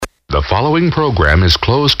The following program is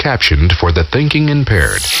closed captioned for the thinking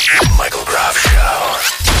impaired. Michael Groff Show.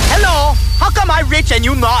 Hello, how come I rich and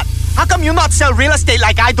you not? How come you not sell real estate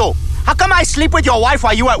like I do? How come I sleep with your wife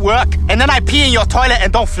while you at work, and then I pee in your toilet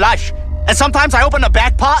and don't flush? And sometimes I open the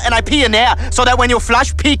back part and I pee in there so that when you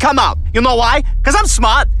flush, pee come out. You know why? Because I'm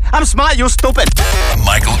smart. I'm smart, you stupid.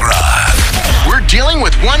 Michael Groff. We're dealing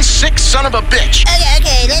with one sick son of a bitch.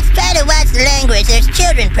 Okay, let's try to watch the language. There's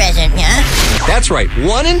children present, yeah? That's right,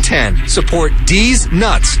 1 in 10 support D's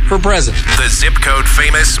nuts for president. The zip code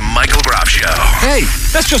famous Michael Groff Show. Hey,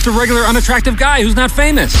 that's just a regular unattractive guy who's not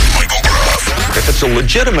famous. Michael Groff. If it's a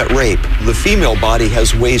legitimate rape, the female body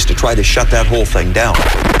has ways to try to shut that whole thing down.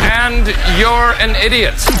 And you're an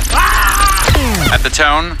idiot. At the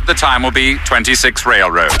tone, the time will be 26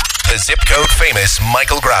 Railroad. The zip code famous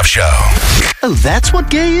Michael Groff Show. Oh, that's what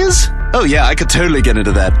gay is? Oh yeah, I could totally get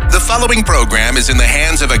into that. The following program is in the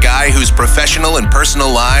hands of a guy whose professional and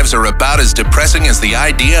personal lives are about as depressing as the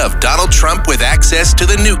idea of Donald Trump with access to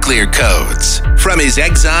the nuclear codes. From his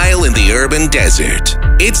exile in the urban desert,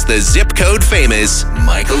 it's the zip code famous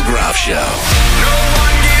Michael Groff Show. No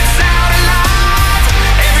one gets out alive.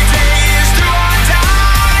 Every day is do or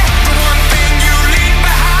die. The one thing you leave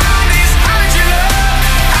behind is how did you love?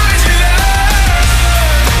 How did you love?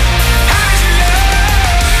 How did you love?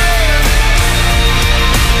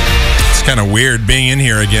 It's kind of weird being in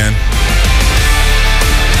here again.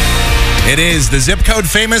 It is the zip code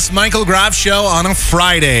famous Michael Groff Show on a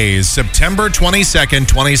Friday, September 22nd,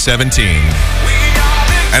 2017.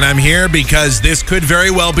 And I'm here because this could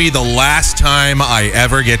very well be the last time I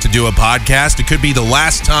ever get to do a podcast. It could be the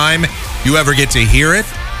last time you ever get to hear it.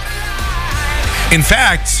 In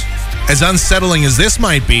fact, as unsettling as this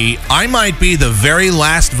might be, I might be the very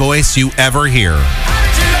last voice you ever hear.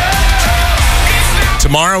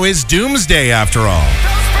 Tomorrow is Doomsday, after all.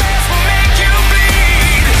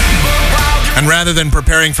 And rather than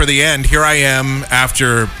preparing for the end, here I am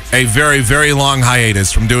after a very, very long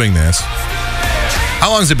hiatus from doing this. How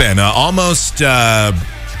long has it been? It's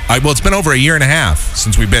been over a year and a half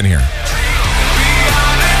since we've been here.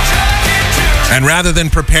 And rather than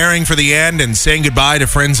preparing for the end and saying goodbye to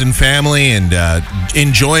friends and family and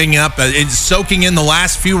soaking in the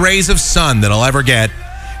last few rays of sun that I'll ever get,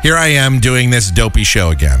 here I am doing this dopey show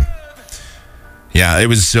again. Yeah, it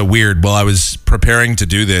was weird. While I was preparing to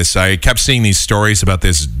do this, I kept seeing these stories about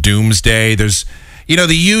this doomsday. There's,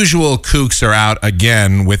 the usual kooks are out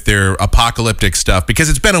again with their apocalyptic stuff because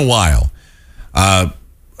it's been a while.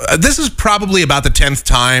 This is probably about the 10th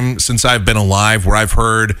time since I've been alive where I've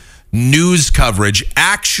heard news coverage,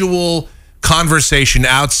 actual conversation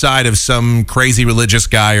outside of some crazy religious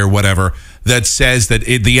guy or whatever that says that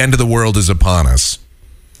the end of the world is upon us.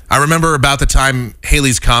 I remember about the time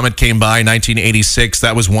Halley's Comet came by in 1986.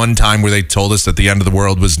 That was one time where they told us that the end of the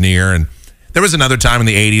world was near. And there was another time in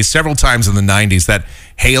the 80s, several times in the 90s, that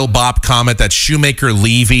Hale-Bopp comet, that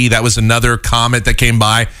Shoemaker-Levy, that was another comet that came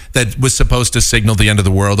by that was supposed to signal the end of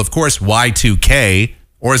the world. Of course, Y2K,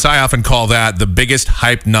 or as I often call that, the biggest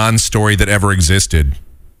hype non-story that ever existed.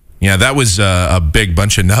 Yeah, that was a big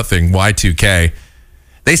bunch of nothing, Y2K.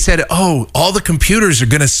 They said, all the computers are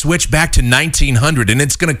going to switch back to 1900 and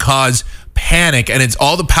it's going to cause panic and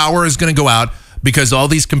all the power is going to go out because all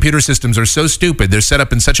these computer systems are so stupid. They're set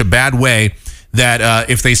up in such a bad way that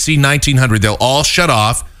if they see 1900, they'll all shut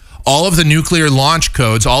off. All of the nuclear launch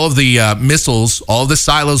codes, all of the missiles, all of the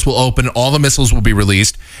silos will open. All the missiles will be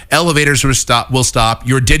released. Elevators will stop.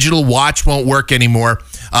 Your digital watch won't work anymore.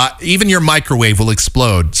 Even your microwave will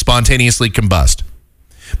explode, spontaneously combust.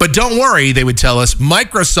 But don't worry, they would tell us,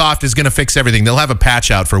 Microsoft is going to fix everything. They'll have a patch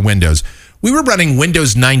out for Windows. We were running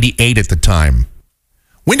Windows 98 at the time.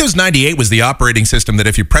 Windows 98 was the operating system that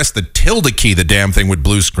if you press the tilde key, the damn thing would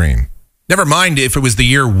blue screen. Never mind if it was the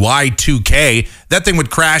year Y2K, that thing would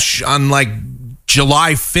crash on like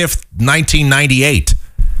July 5th, 1998.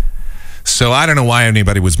 So I don't know why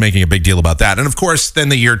anybody was making a big deal about that. And of course, then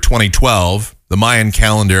the year 2012, the Mayan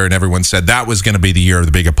calendar, and everyone said that was going to be the year of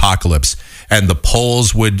the big apocalypse. And the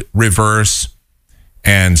poles would reverse,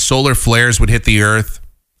 and solar flares would hit the earth,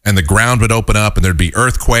 and the ground would open up, and there'd be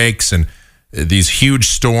earthquakes and these huge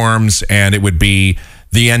storms, and it would be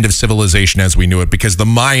the end of civilization as we knew it, because the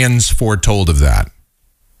Mayans foretold of that.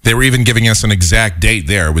 They were even giving us an exact date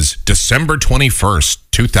there. It was December 21st,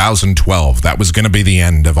 2012. That was going to be the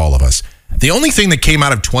end of all of us. The only thing that came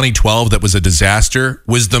out of 2012 that was a disaster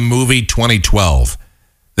was the movie 2012.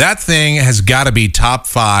 That thing has got to be top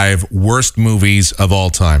 5 worst movies of all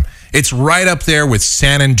time. It's right up there with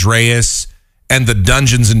San Andreas and the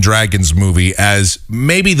Dungeons and Dragons movie as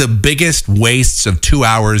maybe the biggest wastes of 2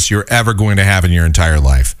 hours you're ever going to have in your entire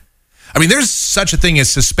life. I mean, there's such a thing as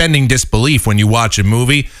suspending disbelief when you watch a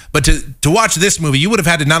movie, but to watch this movie, you would have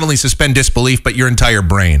had to not only suspend disbelief, but your entire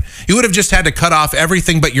brain. You would have just had to cut off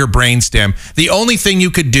everything but your brainstem. The only thing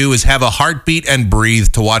you could do is have a heartbeat and breathe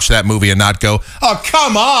to watch that movie and not go, oh,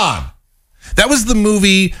 come on. That was the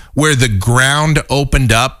movie where the ground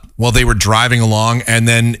opened up while they were driving along, and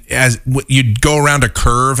then as you'd go around a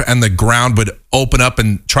curve and the ground would open up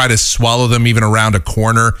and try to swallow them even around a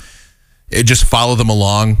corner. It just followed them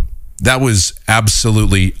along. That was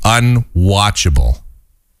absolutely unwatchable.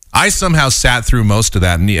 I somehow sat through most of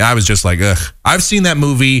that, and I was just like, ugh. I've seen that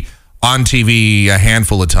movie on TV a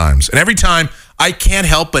handful of times, and every time I can't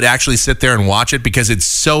help but actually sit there and watch it because it's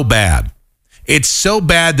so bad. It's so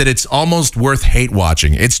bad that it's almost worth hate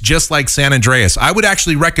watching. It's just like San Andreas. I would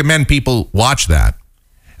actually recommend people watch that.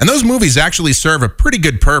 And those movies actually serve a pretty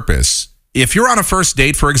good purpose. If you're on a first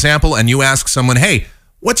date, for example, and you ask someone, hey,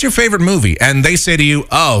 what's your favorite movie? And they say to you,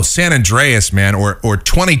 oh, San Andreas, man, or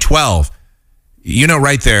 2012. You know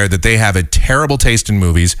right there that they have a terrible taste in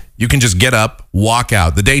movies. You can just get up, walk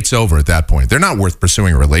out. The date's over at that point. They're not worth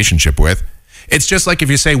pursuing a relationship with. It's just like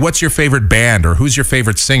if you say, what's your favorite band or who's your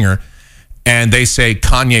favorite singer? And they say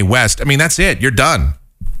Kanye West. I mean, that's it. You're done.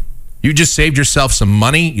 You just saved yourself some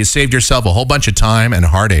money. You saved yourself a whole bunch of time and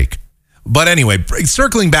heartache. But anyway,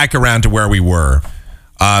 circling back around to where we were,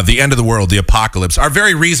 the end of the world, the apocalypse. Our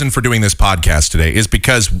very reason for doing this podcast today is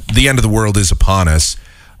because the end of the world is upon us.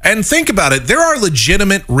 And think about it. There are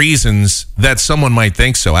legitimate reasons that someone might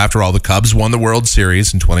think so. After all, the Cubs won the World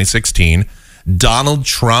Series in 2016. Donald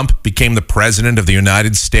Trump became the president of the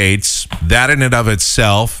United States. That in and of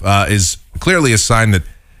itself is clearly a sign that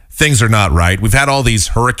things are not right. We've had all these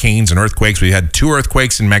hurricanes and earthquakes. We had 2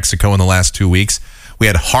 earthquakes in Mexico in the last 2 weeks. We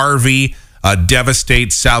had Harvey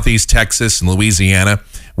devastate Southeast Texas and Louisiana.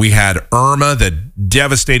 We had Irma that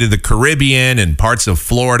devastated the Caribbean and parts of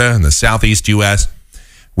Florida and the Southeast U.S.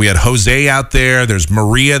 We had Jose out there. There's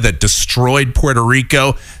Maria that destroyed Puerto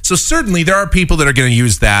Rico. So certainly there are people that are going to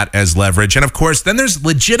use that as leverage. And of course, then there's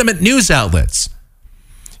legitimate news outlets.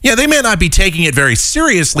 Yeah, they may not be taking it very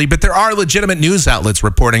seriously, but there are legitimate news outlets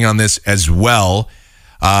reporting on this as well.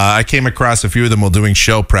 I came across a few of them while doing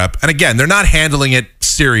show prep. And again, they're not handling it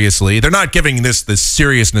seriously. They're not giving this the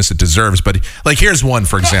seriousness it deserves. But like, here's one,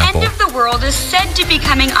 for example. The end of the world is said to be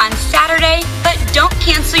coming on Saturday, but don't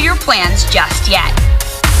cancel your plans just yet.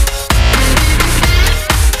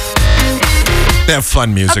 They have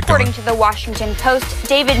fun music According going. to the Washington Post,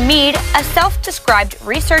 David Mead, a self-described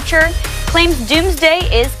researcher, claims doomsday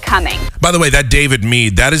is coming. By the way, that David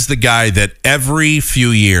Mead, that is the guy that every few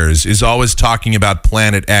years is always talking about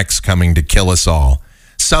Planet X coming to kill us all.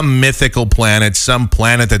 Some mythical planet, some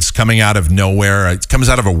planet that's coming out of nowhere. It comes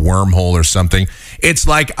out of a wormhole or something. It's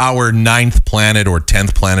like our 9th planet or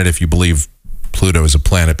 10th planet, if you believe Pluto is a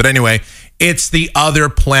planet. But anyway, it's the other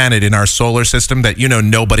planet in our solar system that,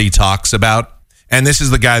 nobody talks about. And this is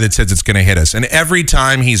the guy that says it's going to hit us. And every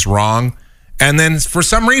time he's wrong. And then for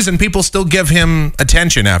some reason, people still give him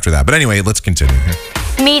attention after that. But anyway, let's continue here.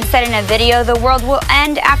 Mead said in a video the world will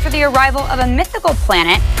end after the arrival of a mythical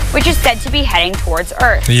planet, which is said to be heading towards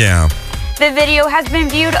Earth. Yeah. The video has been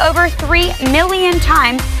viewed over 3 million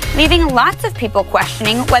times, leaving lots of people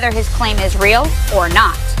questioning whether his claim is real or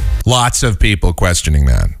not. Lots of people questioning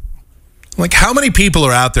that. Like, how many people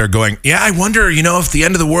are out there going, yeah, I wonder, if the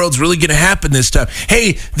end of the world's really going to happen this time.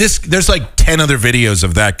 Hey, there's like 10 other videos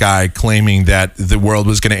of that guy claiming that the world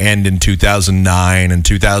was going to end in 2009 and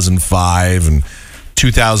 2005 and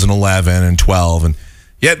 2011 and 12. And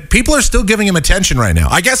yet people are still giving him attention right now,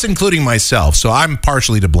 I guess including myself. So I'm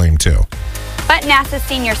partially to blame, too. But NASA's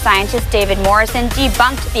senior scientist David Morrison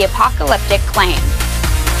debunked the apocalyptic claim.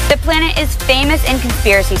 The planet is famous in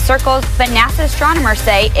conspiracy circles, but NASA astronomers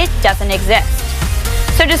say it doesn't exist.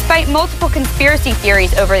 So despite multiple conspiracy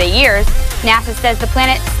theories over the years, NASA says the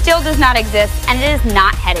planet still does not exist and it is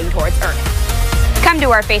not heading towards Earth. Come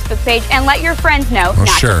to our Facebook page and let your friends know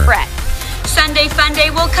not to fret. Sunday Fun Day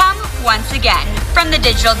will come once again. From the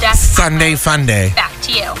digital desk, Sunday Fun Day. Back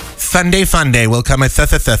to you. Sunday Fun Day will come.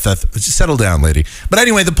 Settle down, lady. But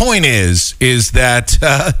anyway, the point is that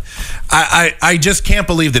I just can't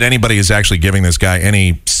believe that anybody is actually giving this guy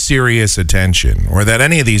any serious attention, or that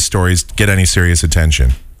any of these stories get any serious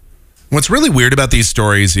attention. What's really weird about these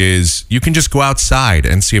stories is you can just go outside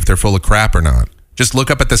and see if they're full of crap or not. Just look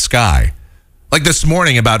up at the sky. Like this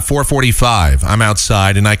morning, about 4:45, I'm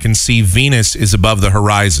outside and I can see Venus is above the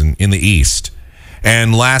horizon in the east.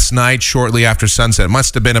 And last night, shortly after sunset, it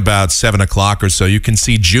must have been about 7 o'clock or so, you can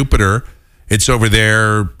see Jupiter. It's over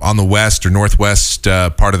there on the west or northwest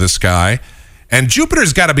part of the sky. And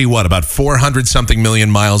Jupiter's got to be, about 400-something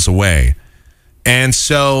million miles away. And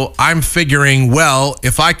so I'm figuring, well,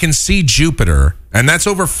 if I can see Jupiter, and that's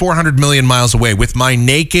over 400 million miles away, with my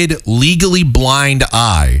naked, legally blind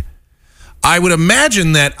eye, I would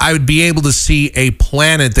imagine that I would be able to see a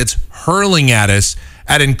planet that's hurling at us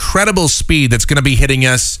at incredible speed that's going to be hitting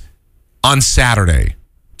us on Saturday.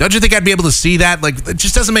 Don't you think I'd be able to see that? Like, it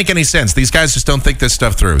just doesn't make any sense. These guys just don't think this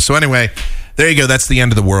stuff through. So anyway, there you go. That's the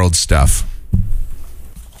end of the world stuff.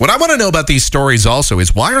 What I want to know about these stories also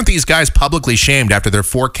is, why aren't these guys publicly shamed after their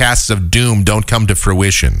forecasts of doom don't come to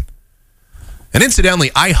fruition? And incidentally,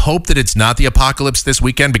 I hope that it's not the apocalypse this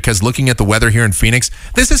weekend, because looking at the weather here in Phoenix,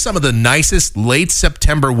 this is some of the nicest late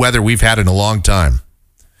September weather we've had in a long time.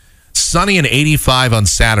 Sunny and 85 on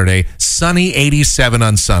Saturday, sunny 87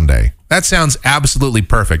 on Sunday. That sounds absolutely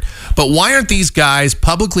perfect. But why aren't these guys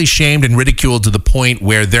publicly shamed and ridiculed to the point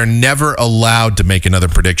where they're never allowed to make another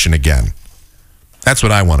prediction again? That's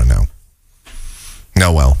what I want to know.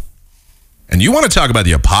 No, well. And you want to talk about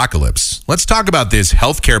the apocalypse? Let's talk about this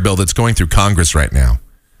healthcare bill that's going through Congress right now.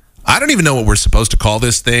 I don't even know what we're supposed to call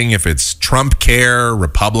this thing, if it's Trump care,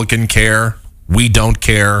 Republican care, we don't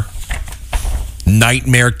care,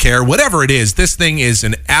 nightmare care, whatever it is. This thing is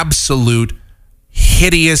an absolute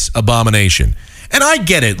hideous abomination. And I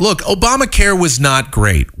get it. Look, Obamacare was not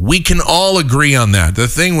great. We can all agree on that. The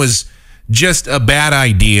thing was just a bad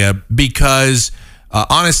idea because,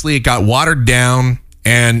 honestly, it got watered down.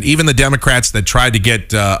 And even the Democrats that tried to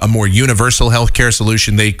get a more universal health care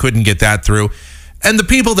solution, they couldn't get that through. And the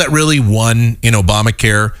people that really won in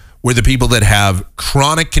Obamacare were the people that have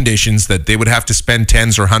chronic conditions that they would have to spend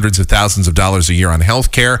tens or hundreds of thousands of dollars a year on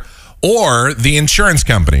health care, or the insurance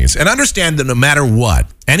companies. And understand that no matter what,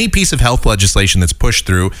 any piece of health legislation that's pushed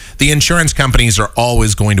through, the insurance companies are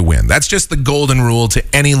always going to win. That's just the golden rule to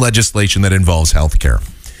any legislation that involves health care.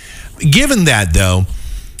 Given that, though,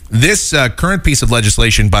 this current piece of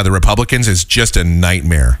legislation by the Republicans is just a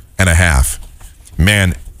nightmare and a half.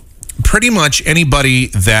 Man, pretty much anybody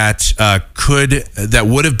that that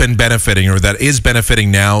would have been benefiting, or that is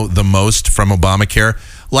benefiting now the most from Obamacare,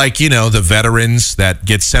 like, you know, the veterans that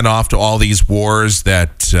get sent off to all these wars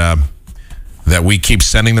that we keep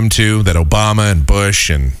sending them to, that Obama and Bush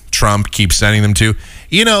and Trump keep sending them to.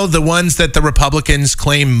 You know, the ones that the Republicans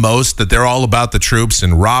claim most, that they're all about the troops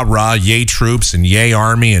and rah, yay troops and yay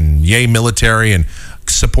army and yay military and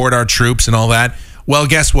support our troops and all that. Well,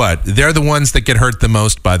 guess what? They're the ones that get hurt the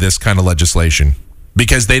most by this kind of legislation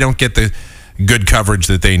because they don't get the good coverage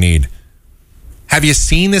that they need. Have you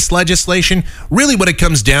seen this legislation? Really what it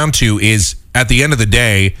comes down to is, at the end of the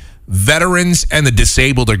day, veterans and the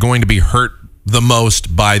disabled are going to be hurt the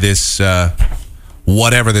most by this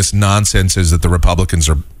whatever this nonsense is that the Republicans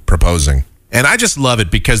are proposing. And I just love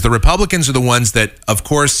it because the Republicans are the ones that, of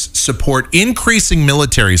course, support increasing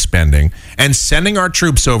military spending and sending our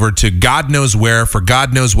troops over to God knows where for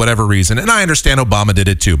God knows whatever reason. And I understand Obama did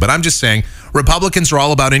it too, but I'm just saying Republicans are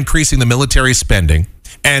all about increasing the military spending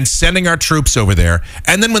and sending our troops over there.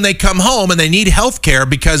 And then when they come home and they need health care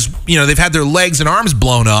because, you know, they've had their legs and arms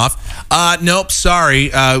blown off, nope,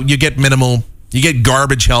 sorry, you get minimal. You get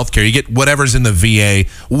garbage health care. You get whatever's in the VA,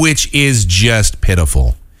 which is just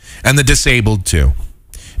pitiful. And the disabled, too.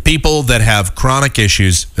 People that have chronic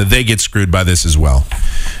issues, they get screwed by this as well.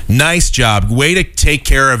 Nice job. Way to take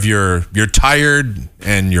care of your tired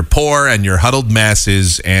and your poor and your huddled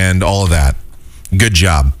masses and all of that. Good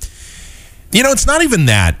job. You know, it's not even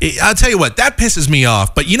that. I'll tell you what, that pisses me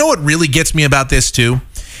off. But you know what really gets me about this, too?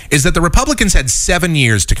 Is that the Republicans had 7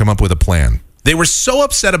 years to come up with a plan. They were so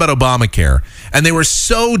upset about Obamacare, and they were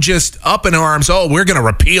so just up in arms, oh, we're going to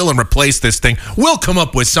repeal and replace this thing. We'll come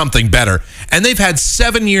up with something better. And they've had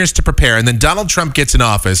 7 years to prepare, and then Donald Trump gets in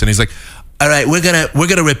office, and he's like, all right, we're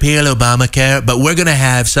gonna repeal Obamacare, but we're going to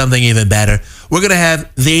have something even better. We're going to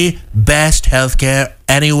have the best healthcare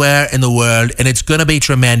anywhere in the world, and it's going to be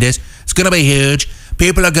tremendous. It's going to be huge.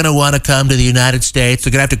 People are going to want to come to the United States.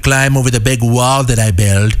 They're going to have to climb over the big wall that I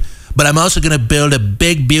build. But I'm also going to build a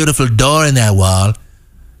big, beautiful door in that wall.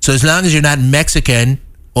 So as long as you're not Mexican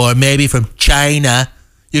or maybe from China,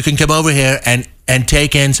 you can come over here and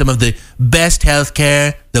take in some of the best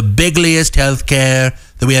healthcare, the bigliest healthcare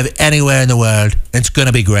that we have anywhere in the world. It's going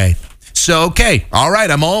to be great. So, okay. All right.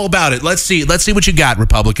 I'm all about it. Let's see what you got,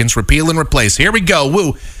 Republicans. Repeal and replace. Here we go.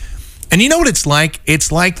 Woo. And you know what it's like? It's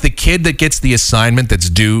like the kid that gets the assignment that's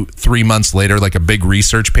due 3 months later, like a big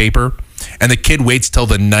research paper, and the kid waits till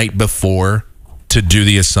the night before to do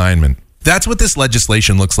the assignment. That's what this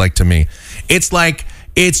legislation looks like to me. It's like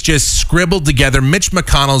it's just scribbled together. Mitch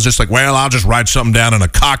McConnell's just like, well, I'll just write something down on a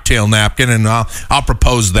cocktail napkin and I'll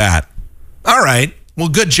propose that. All right. Well,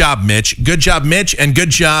 good job, Mitch. Good job, Mitch, and good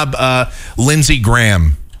job, Lindsey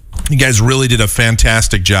Graham. You guys really did a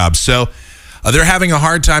fantastic job. So they're having a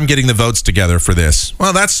hard time getting the votes together for this.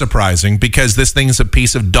 Well, that's surprising because this thing is a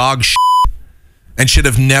piece of dog shit and should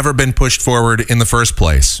have never been pushed forward in the first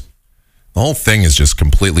place. The whole thing is just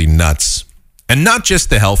completely nuts. And not just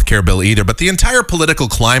the health care bill either, but the entire political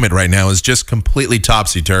climate right now is just completely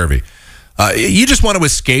topsy-turvy. You just want to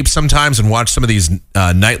escape sometimes and watch some of these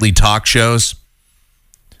nightly talk shows.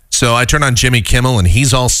 So I turn on Jimmy Kimmel, and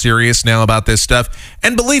he's all serious now about this stuff.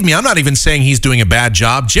 And believe me, I'm not even saying he's doing a bad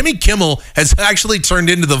job. Jimmy Kimmel has actually turned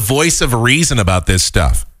into the voice of reason about this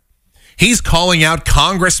stuff. He's calling out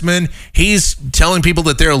congressmen. He's telling people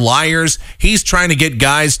that they're liars. He's trying to get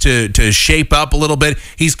guys to shape up a little bit.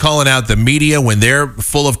 He's calling out the media when they're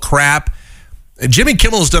full of crap. Jimmy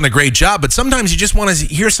Kimmel's done a great job, but sometimes you just want to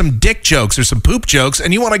hear some dick jokes or some poop jokes,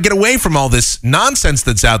 and you want to get away from all this nonsense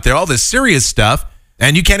that's out there, all this serious stuff.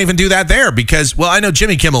 And you can't even do that there because, well, I know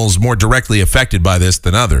Jimmy Kimmel is more directly affected by this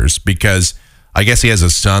than others because I guess he has a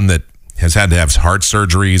son that has had to have heart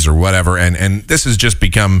surgeries or whatever, and this has just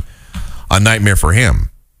become a nightmare for him.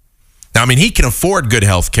 Now, I mean, he can afford good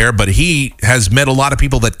health care, but he has met a lot of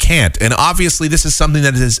people that can't. And obviously, this is something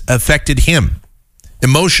that has affected him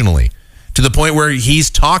emotionally to the point where he's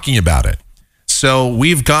talking about it. So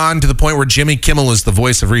we've gone to the point where Jimmy Kimmel is the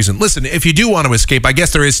voice of reason. Listen, if you do want to escape, I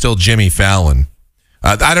guess there is still Jimmy Fallon.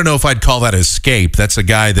 I don't know if I'd call that escape. That's a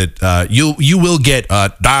guy that you will get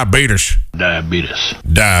diabetes. Diabetes.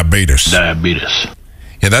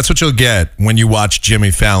 Yeah, that's what you'll get when you watch Jimmy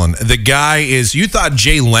Fallon. The guy is, you thought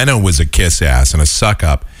Jay Leno was a kiss ass and a suck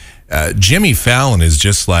up. Jimmy Fallon is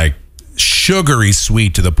just like sugary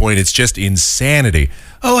sweet to the point it's just insanity.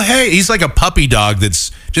 Oh, hey, he's like a puppy dog that's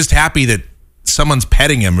just happy that someone's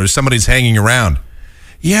petting him or somebody's hanging around.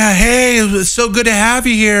 Yeah, hey, it's so good to have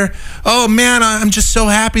you here. Oh, man, I'm just so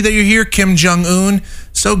happy that you're here, Kim Jong-un.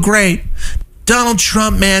 So great. Donald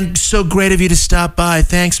Trump, man, so great of you to stop by.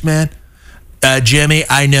 Thanks, man. Jimmy,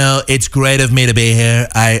 I know it's great of me to be here.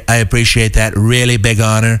 I appreciate that. Really big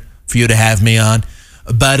honor for you to have me on.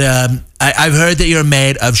 But I've heard that you're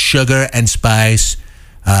made of sugar and spice.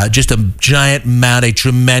 Just a giant mound,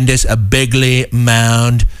 a bigly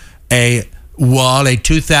mound, a wall, a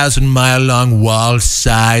 2,000-mile-long wall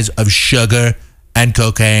size of sugar and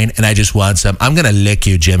cocaine, and I just want some. I'm going to lick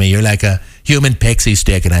you, Jimmy. You're like a human pixie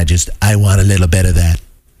stick, and I want a little bit of that.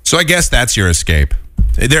 So I guess that's your escape.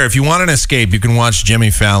 There, if you want an escape, you can watch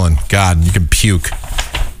Jimmy Fallon. God, you can puke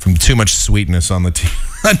from too much sweetness on the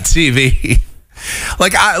on TV.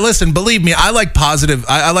 Like, listen, believe me, I like positive.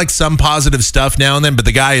 I like some positive stuff now and then, but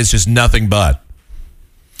the guy is just nothing but.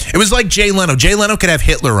 It was like Jay Leno. Jay Leno could have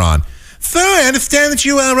Hitler on. So I understand that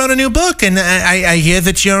you wrote a new book, and I hear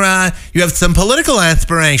that you have some political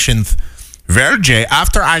aspirations. Well, Jay,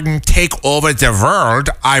 after I can take over the world,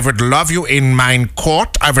 I would love you in my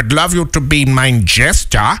court. I would love you to be my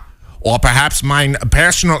jester, or perhaps my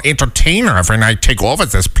personal entertainer when I take over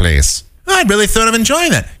this place. I really thought of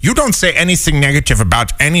enjoying that. You don't say anything negative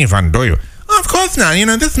about anyone, do you? Of course not.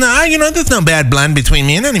 There's no bad blood between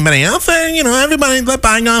me and anybody else. Everybody let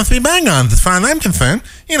bygones be bygones. As far as I'm concerned,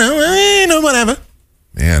 whatever.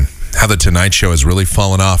 Man, how the Tonight Show has really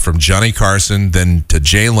fallen off from Johnny Carson, then to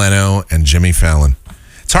Jay Leno and Jimmy Fallon.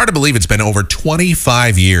 It's hard to believe it's been over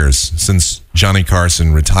 25 years since Johnny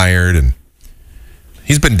Carson retired, and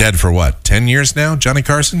he's been dead for what, 10 years now, Johnny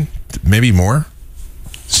Carson? Maybe more?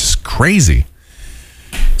 It's just crazy.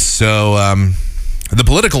 So, the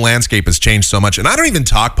political landscape has changed so much, and I don't even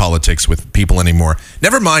talk politics with people anymore.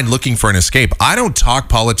 Never mind looking for an escape. I don't talk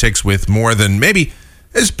politics with more than maybe,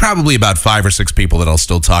 there's probably about 5 or 6 people that I'll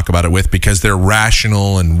still talk about it with because they're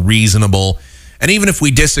rational and reasonable. And even if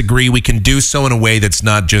we disagree, we can do so in a way that's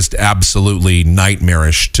not just absolutely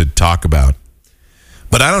nightmarish to talk about.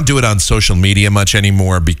 But I don't do it on social media much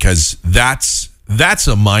anymore because that's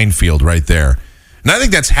a minefield right there. And I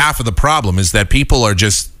think that's half of the problem is that people are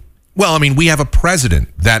just, well, I mean, we have a president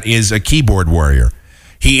that is a keyboard warrior.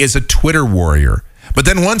 He is a Twitter warrior. But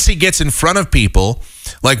then once he gets in front of people,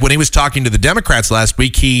 like when he was talking to the Democrats last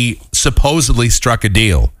week, he supposedly struck a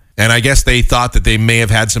deal. And I guess they thought that they may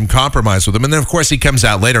have had some compromise with him. And then, of course, he comes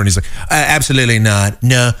out later and he's like, absolutely not.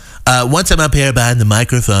 No, once I'm up here behind the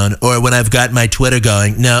microphone or when I've got my Twitter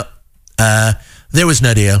going, no, there was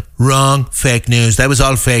no deal. Wrong. Fake news. That was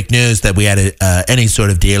all fake news that we had any sort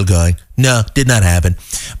of deal going. No, did not happen.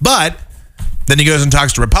 But then he goes and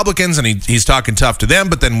talks to Republicans and he's talking tough to them.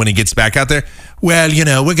 But then when he gets back out there, well,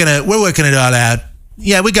 we're working it all out.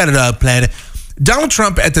 Yeah, we got it all planned. Donald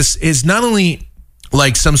Trump at this is not only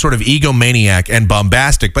like some sort of egomaniac and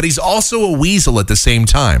bombastic, but he's also a weasel at the same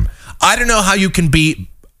time. I don't know how you can be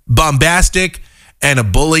bombastic and a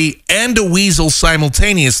bully and a weasel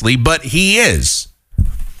simultaneously, but he is.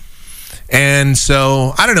 And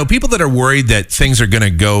so, I don't know, people that are worried that things are going to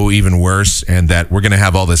go even worse and that we're going to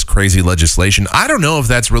have all this crazy legislation, I don't know if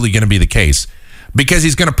that's really going to be the case, because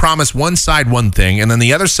he's going to promise one side one thing and then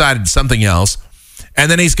the other side something else, and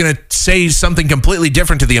then he's going to say something completely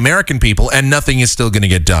different to the American people, and nothing is still going to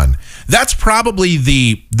get done. That's probably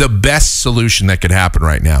the best solution that could happen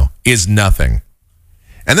right now, is nothing.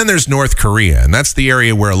 And then there's North Korea, and that's the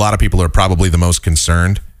area where a lot of people are probably the most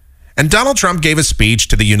concerned. And Donald Trump gave a speech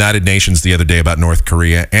to the United Nations the other day about North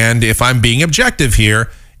Korea, and if I'm being objective here,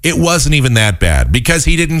 it wasn't even that bad, because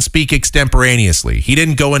he didn't speak extemporaneously. He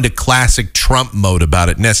didn't go into classic Trump mode about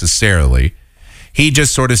it necessarily. He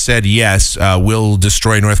just sort of said, yes, we'll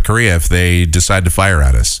destroy North Korea if they decide to fire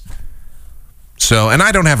at us. So, and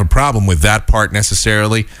I don't have a problem with that part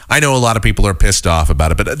necessarily. I know a lot of people are pissed off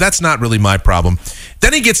about it, but that's not really my problem.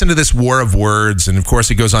 Then he gets into this war of words, and of course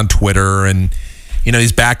he goes on Twitter, and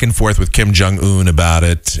he's back and forth with Kim Jong-un about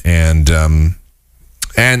it, and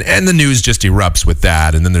the news just erupts with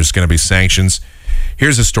that, and then there's going to be sanctions.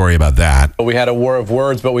 Here's a story about that. We had a war of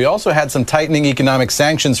words, but we also had some tightening economic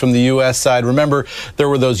sanctions from the U.S. side. Remember, there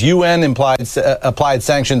were those UN applied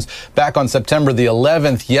sanctions back on September the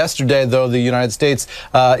 11th. Yesterday, though, the United States,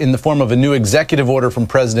 in the form of a new executive order from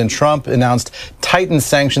President Trump, announced tightened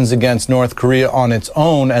sanctions against North Korea on its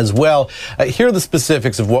own as well. Here are the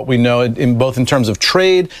specifics of what we know, both in terms of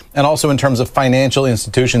trade and also in terms of financial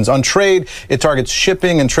institutions. On trade, it targets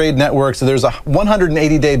shipping and trade networks. So there's a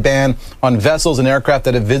 180-day ban on vessels and aircraft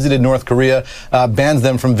that have visited North Korea, bans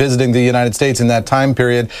them from visiting the United States in that time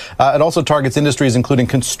period. It also targets industries including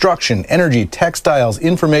construction, energy, textiles,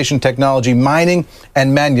 information technology, mining,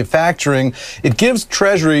 and manufacturing. It gives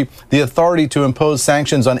Treasury the authority to impose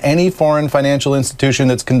sanctions on any foreign financial institution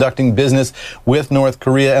that's conducting business with North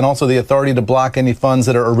Korea, and also the authority to block any funds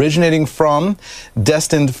that are originating from,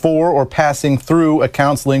 destined for, or passing through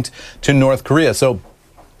accounts linked to North Korea. So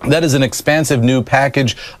that is an expansive new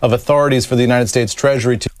package of authorities for the United States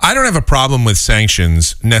Treasury. I don't have a problem with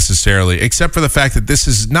sanctions necessarily, except for the fact that this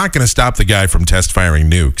is not going to stop the guy from test firing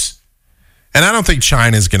nukes. And I don't think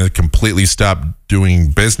China is going to completely stop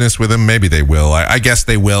doing business with him. Maybe they will. I guess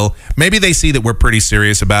they will. Maybe they see that we're pretty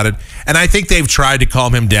serious about it. And I think they've tried to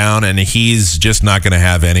calm him down, and he's just not going to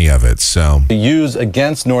have any of it. So, use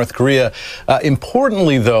against North Korea.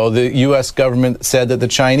 Importantly, though, the U.S. government said that the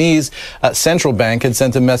Chinese central bank had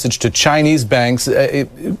sent a message to Chinese banks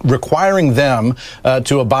requiring them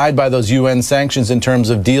to abide by those UN sanctions in terms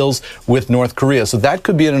of deals with North Korea. So that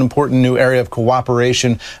could be an important new area of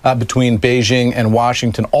cooperation between Beijing and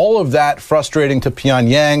Washington. All of that frustrating to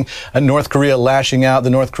Pyongyang. North Korea lashing out. The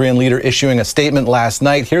North Korean leader issuing a statement last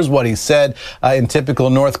night. Here's what he said. In typical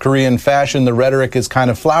North Korean fashion, the rhetoric is kind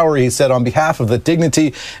of flowery. He said, on behalf of the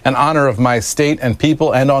dignity and honor of my state and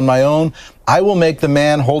people, and on my own, I will make the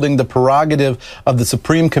man holding the prerogative of the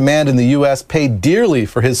supreme command in the U.S. pay dearly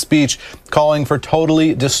for his speech, calling for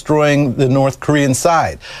totally destroying the North Korean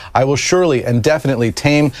side. I will surely and definitely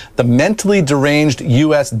tame the mentally deranged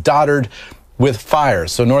U.S. dotard with fire.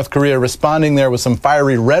 So North Korea responding there with some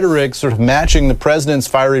fiery rhetoric, sort of matching the president's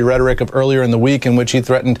fiery rhetoric of earlier in the week, in which he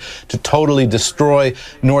threatened to totally destroy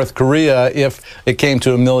North Korea if it came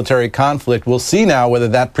to a military conflict. We'll see now whether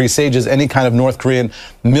that presages any kind of North Korean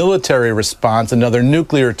military response, another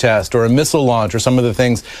nuclear test or a missile launch, or some of the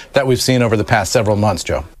things that we've seen over the past several months,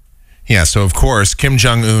 Joe. Yeah, so of course, Kim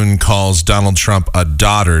Jong-un calls Donald Trump a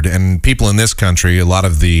dotard, and people in this country, a lot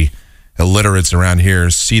of the illiterates around here,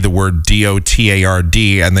 see the word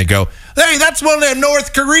D-O-T-A-R-D, and they go, hey, that's one of the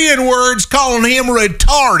North Korean words, calling him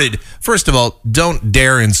retarded. First of all, don't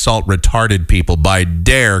dare insult retarded people by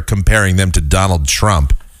dare comparing them to Donald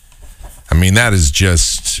Trump. I mean, that is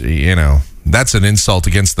just, that's an insult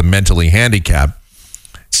against the mentally handicapped.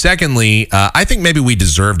 Secondly, I think maybe we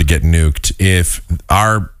deserve to get nuked if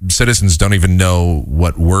our citizens don't even know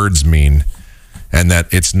what words mean, and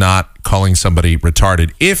that it's not calling somebody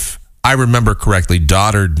retarded. If I remember correctly,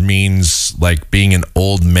 dotard means like being an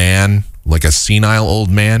old man, like a senile old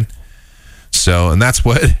man. So, and that's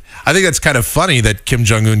what, I think that's kind of funny that Kim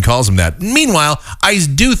Jong-un calls him that. Meanwhile, I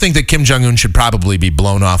do think that Kim Jong-un should probably be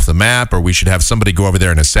blown off the map, or we should have somebody go over there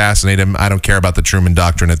and assassinate him. I don't care about the Truman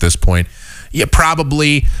Doctrine at this point. Yeah,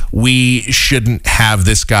 probably we shouldn't have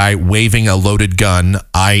this guy waving a loaded gun,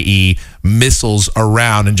 i.e. missiles,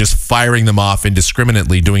 around and just firing them off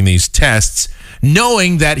indiscriminately doing these tests,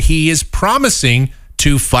 knowing that he is promising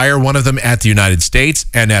to fire one of them at the United States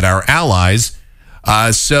and at our allies.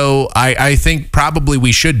 So I think probably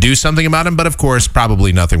we should do something about him, but of course,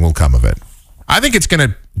 probably nothing will come of it. I think it's going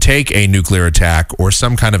to take a nuclear attack or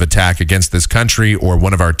some kind of attack against this country or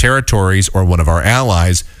one of our territories or one of our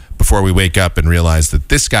allies before we wake up and realize that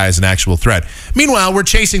this guy is an actual threat. Meanwhile, we're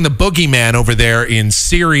chasing the boogeyman over there in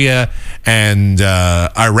Syria and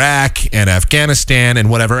Iraq and Afghanistan and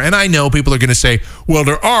whatever. And I know people are going to say, well,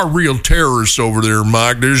 there are real terrorists over there,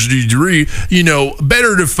 Mike. There's,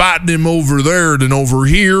 better to fight them over there than over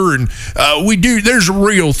here. And there's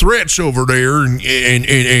real threats over there. And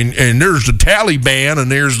there's the Taliban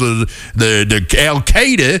and there's the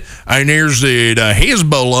Al-Qaeda and there's the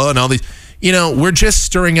Hezbollah and all these. We're just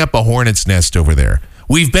stirring up a hornet's nest over there.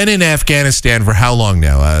 We've been in Afghanistan for how long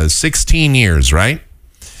now? 16 years, right?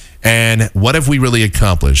 And what have we really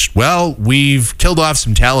accomplished? Well, we've killed off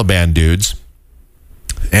some Taliban dudes.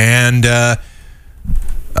 And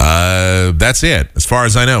that's it. As far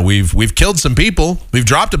as I know, we've killed some people. We've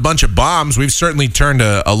dropped a bunch of bombs. We've certainly turned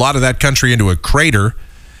a lot of that country into a crater.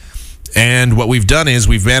 And what we've done is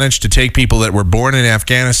we've managed to take people that were born in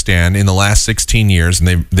Afghanistan in the last 16 years,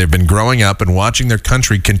 and they've been growing up and watching their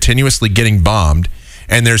country continuously getting bombed,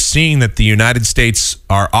 and they're seeing that the United States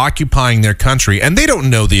are occupying their country, and they don't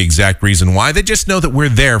know the exact reason why. They just know that we're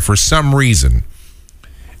there for some reason.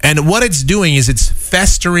 And what it's doing is it's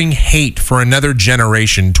festering hate for another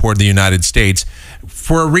generation toward the United States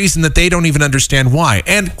for a reason that they don't even understand why.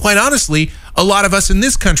 And quite honestly, a lot of us in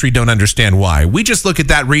this country don't understand why. We just look at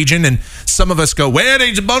that region and some of us go, well,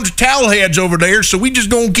 there's a bunch of towel heads over there, so we just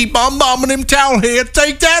gonna keep on bombing them towel heads.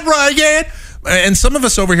 Take that, Ryan. And some of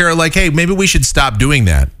us over here are like, hey, maybe we should stop doing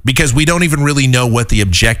that because we don't even really know what the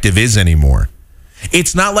objective is anymore.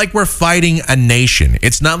 It's not like we're fighting a nation.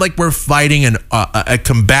 It's not like we're fighting a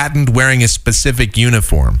combatant wearing a specific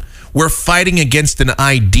uniform. We're fighting against an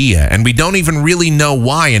idea, and we don't even really know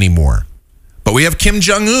why anymore. But we have Kim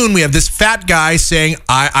Jong-un. We have this fat guy saying,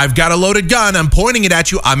 I've got a loaded gun. I'm pointing it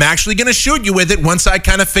at you. I'm actually going to shoot you with it once I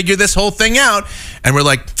kind of figure this whole thing out. And we're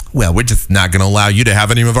like, well, we're just not going to allow you to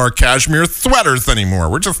have any of our cashmere sweaters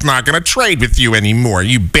anymore. We're just not going to trade with you anymore,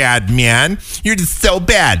 you bad man. You're just so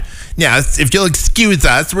bad. Now, if you'll excuse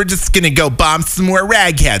us, we're just going to go bomb some more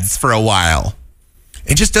ragheads for a while.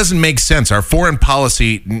 It just doesn't make sense. Our foreign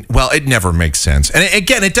policy, well, it never makes sense. And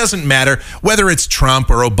again, it doesn't matter whether it's Trump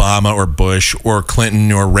or Obama or Bush or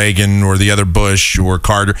Clinton or Reagan or the other Bush or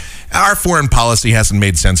Carter. Our foreign policy hasn't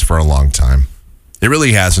made sense for a long time. It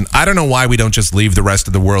really hasn't. I don't know why we don't just leave the rest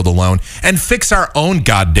of the world alone and fix our own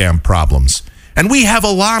goddamn problems. And we have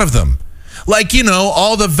a lot of them. Like,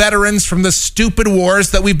 all the veterans from the stupid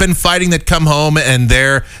wars that we've been fighting that come home and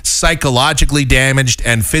they're psychologically damaged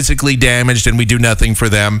and physically damaged and we do nothing for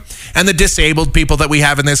them. And the disabled people that we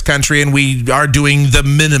have in this country and we are doing the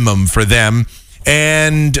minimum for them.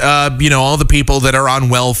 And, all the people that are on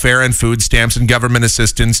welfare and food stamps and government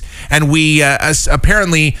assistance. And we,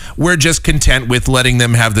 apparently, we're just content with letting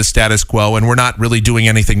them have the status quo and we're not really doing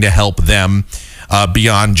anything to help them.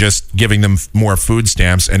 Beyond just giving them more food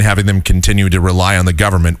stamps and having them continue to rely on the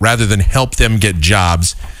government rather than help them get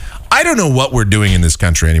jobs. I don't know what we're doing in this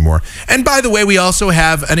country anymore. And by the way, we also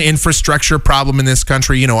have an infrastructure problem in this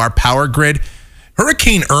country. Our power grid.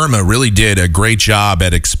 Hurricane Irma really did a great job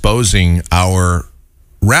at exposing our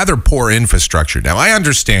rather poor infrastructure. Now, I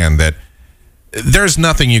understand that there's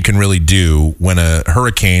nothing you can really do when a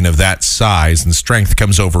hurricane of that size and strength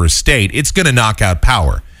comes over a state. It's going to knock out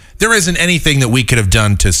power. There isn't anything that we could have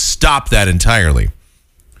done to stop that entirely.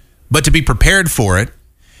 But to be prepared for it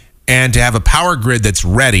and to have a power grid that's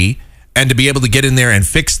ready and to be able to get in there and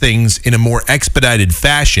fix things in a more expedited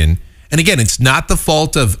fashion. And again, it's not the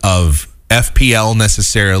fault of FPL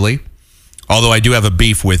necessarily, although I do have a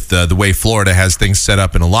beef with the way Florida has things set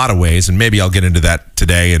up in a lot of ways. And maybe I'll get into that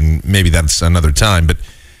today and maybe that's another time. But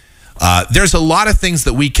there's a lot of things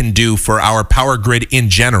that we can do for our power grid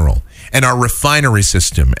in general. And our refinery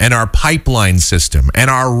system, and our pipeline system, and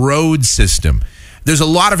our road system. There's a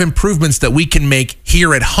lot of improvements that we can make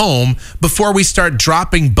here at home before we start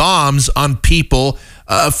dropping bombs on people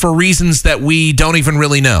for reasons that we don't even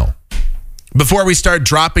really know. Before we start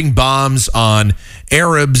dropping bombs on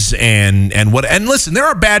Arabs and listen, there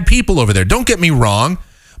are bad people over there. Don't get me wrong.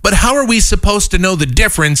 But how are we supposed to know the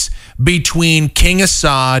difference between King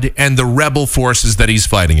Assad and the rebel forces that he's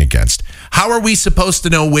fighting against? How are we supposed to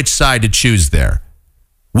know which side to choose there?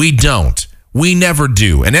 We don't. We never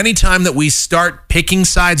do. And anytime that we start picking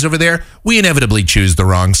sides over there, we inevitably choose the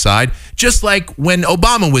wrong side. Just like when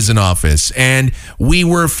Obama was in office and we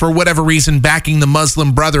were, for whatever reason, backing the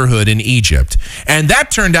Muslim Brotherhood in Egypt. And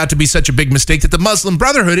that turned out to be such a big mistake that the Muslim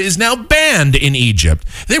Brotherhood is now banned in Egypt.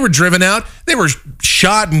 They were driven out, they were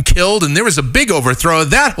shot and killed, and there was a big overthrow of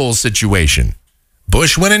that whole situation.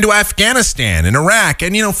 Bush went into Afghanistan and Iraq.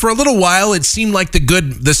 And, for a little while, it seemed like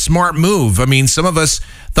the smart move. I mean, some of us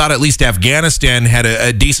thought at least Afghanistan had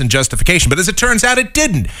a decent justification. But as it turns out, it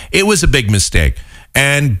didn't. It was a big mistake.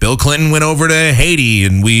 And Bill Clinton went over to Haiti,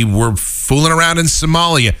 and we were fooling around in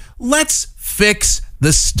Somalia. Let's fix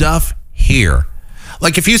the stuff here.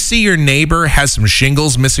 Like if you see your neighbor has some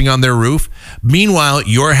shingles missing on their roof, meanwhile,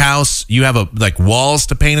 your house, you have walls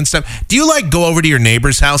to paint and stuff. Do you go over to your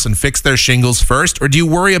neighbor's house and fix their shingles first? Or do you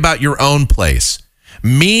worry about your own place?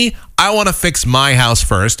 Me, I want to fix my house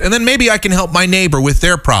first, and then maybe I can help my neighbor with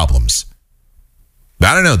their problems.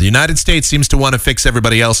 I don't know. The United States seems to want to fix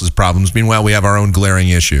everybody else's problems. Meanwhile, we have our own glaring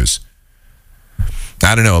issues.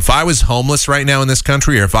 I don't know. If I was homeless right now in this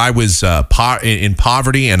country, or if I was in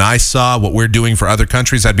poverty and I saw what we're doing for other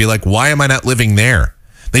countries, I'd be like, why am I not living there?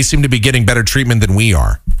 They seem to be getting better treatment than we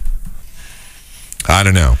are. I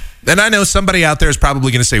don't know. And I know somebody out there is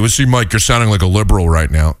probably going to say, well, see, Mike, you're sounding like a liberal right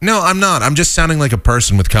now. No, I'm not. I'm just sounding like a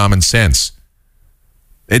person with common sense.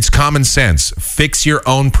 It's common sense. Fix your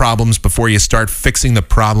own problems before you start fixing the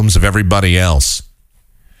problems of everybody else.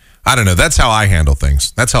 I don't know. That's how I handle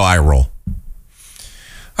things. That's how I roll.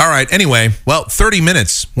 All right. Anyway, 30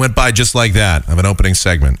 minutes went by just like that of an opening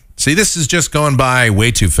segment. See, this is just going by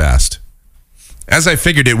way too fast. As I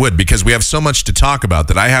figured it would, because we have so much to talk about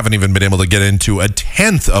that I haven't even been able to get into a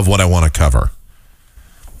tenth of what I want to cover.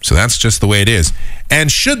 So that's just the way it is.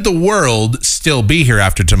 And should the world still be here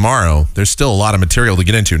after tomorrow, there's still a lot of material to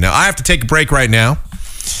get into. Now, I have to take a break right now,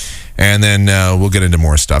 and then we'll get into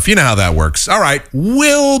more stuff. You know how that works. All right,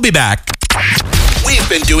 we'll be back. We've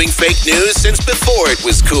been doing fake news since before it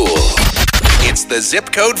was cool. It's the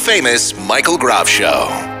zip code famous Michael Groff Show.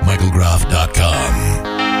 MichaelGroff.com.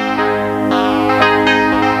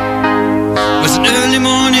 It was an early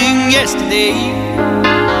morning yesterday.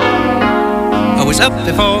 I was up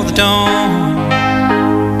before the dawn,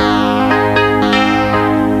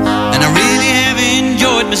 and I really have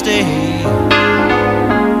enjoyed my stay,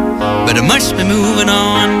 but I must be moving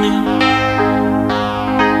on.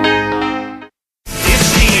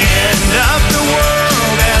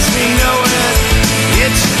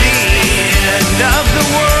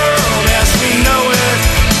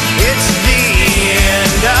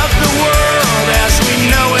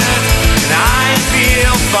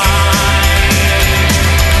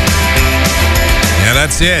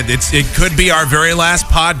 That's it. It could be our very last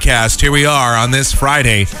podcast. Here we are on this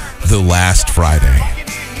Friday, the last Friday,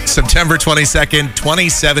 September 22nd,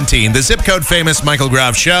 2017. The zip code famous Michael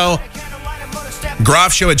Groff Show.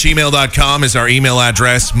 GroffShow@gmail.com is our email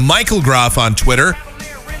address. Michael Groff on Twitter.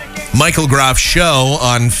 Michael Groff Show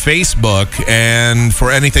on Facebook. And for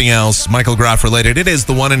anything else Michael Groff related, it is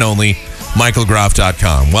the one and only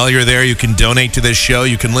MichaelGroff.com. While you're there, you can donate to this show.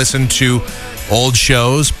 You can listen to old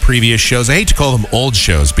shows, previous shows. I hate to call them old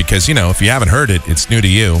shows because, if you haven't heard it, it's new to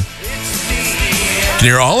you. You can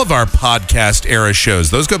hear all of our podcast era shows.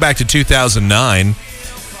 Those go back to 2009.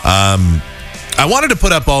 I wanted to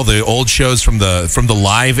put up all the old shows from the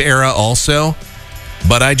live era also,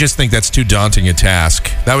 but I just think that's too daunting a task.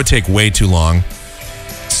 That would take way too long.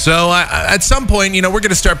 So at some point, we're going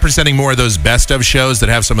to start presenting more of those best of shows that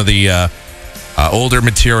have some of the older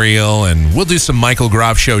material, and we'll do some Michael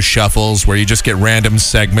Groff Show shuffles where you just get random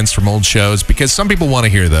segments from old shows because some people want to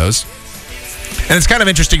hear those. And it's kind of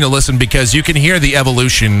interesting to listen because you can hear the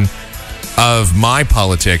evolution of my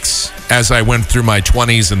politics as I went through my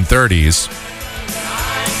 20s and 30s.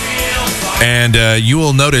 And you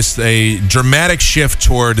will notice a dramatic shift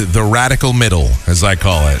toward the radical middle, as I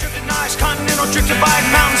call it.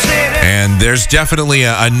 And there's definitely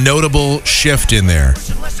a notable shift in there.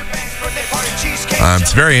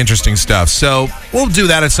 It's very interesting stuff. So we'll do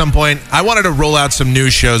that at some point. I wanted to roll out some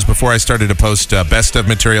news shows before I started to post best of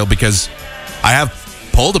material because I have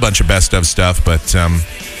pulled a bunch of best of stuff, but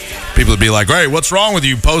people would be like, hey, what's wrong with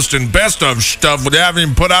you posting best of stuff when you haven't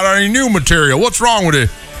even put out any new material? What's wrong with it?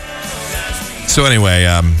 So anyway,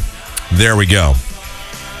 there we go.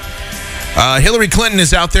 Hillary Clinton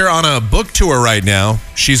is out there on a book tour right now.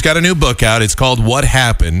 She's got a new book out. It's called What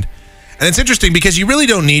Happened. And it's interesting because you really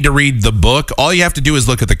don't need to read the book. All you have to do is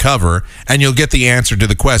look at the cover and you'll get the answer to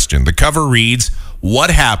the question. The cover reads,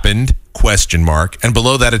 What Happened? ? And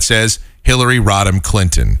below that it says, Hillary Rodham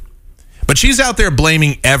Clinton. But she's out there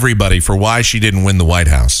blaming everybody for why she didn't win the White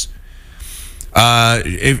House.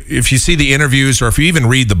 If you see the interviews or if you even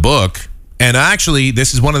read the book, and actually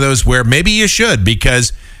this is one of those where maybe you should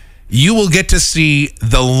because you will get to see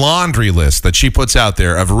the laundry list that she puts out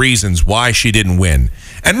there of reasons why she didn't win.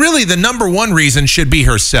 And really, the number one reason should be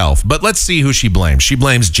herself. But let's see who she blames. She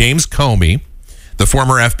blames James Comey, the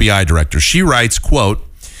former FBI director. She writes, quote,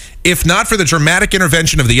 If not for the dramatic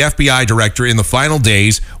intervention of the FBI director in the final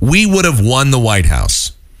days, we would have won the White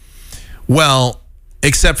House. Well,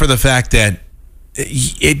 except for the fact that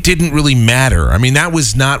it didn't really matter. I mean, that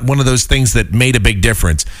was not one of those things that made a big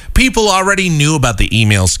difference. People already knew about the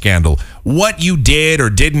email scandal. What you did or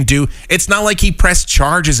didn't do, it's not like he pressed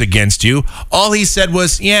charges against you. All he said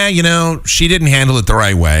was, yeah, you know, she didn't handle it the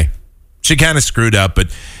right way. She kind of screwed up,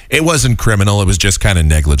 but it wasn't criminal. It was just kind of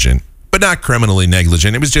negligent, but not criminally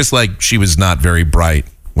negligent. It was just like she was not very bright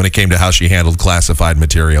when it came to how she handled classified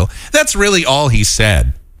material. That's really all he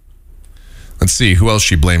said. Let's see who else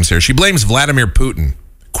she blames here. She blames Vladimir Putin.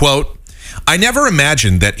 Quote, I never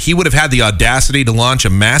imagined that he would have had the audacity to launch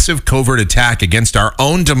a massive covert attack against our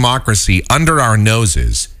own democracy under our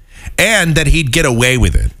noses, and that he'd get away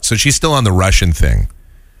with it. So she's still on the Russian thing.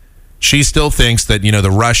 She still thinks that, you know,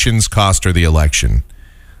 the Russians cost her the election.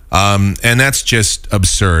 And that's just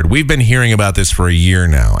absurd. We've been hearing about this for a year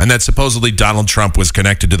now, and that supposedly Donald Trump was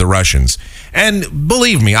connected to the Russians. And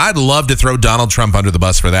believe me, I'd love to throw Donald Trump under the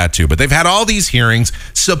bus for that too. But they've had all these hearings.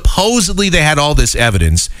 Supposedly they had all this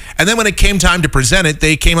evidence. And then when it came time to present it,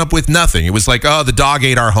 they came up with nothing. It was like, oh, the dog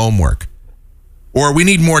ate our homework. Or we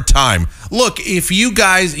need more time. Look, if you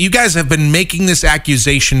guys have been making this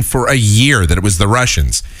accusation for a year that it was the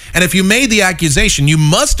Russians. And if you made the accusation, you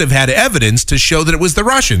must have had evidence to show that it was the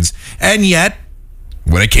Russians. And yet,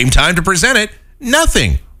 when it came time to present it,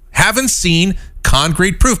 nothing. Haven't seen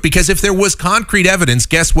concrete proof. Because if there was concrete evidence,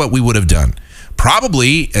 guess what we would have done?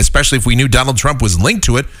 Probably, especially if we knew Donald Trump was linked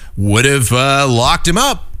to it, would have locked him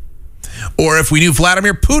up. Or if we knew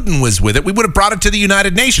Vladimir Putin was with it, we would have brought it to the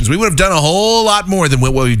United Nations. We would have done a whole lot more than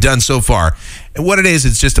what we've done so far. And what it is,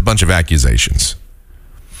 it's just a bunch of accusations.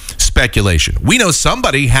 Speculation. We know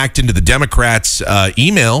somebody hacked into the Democrats'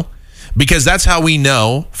 email, because that's how we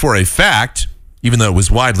know for a fact, even though it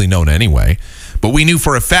was widely known anyway, but we knew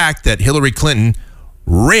for a fact that Hillary Clinton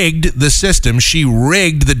rigged the system. She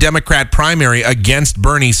rigged the Democrat primary against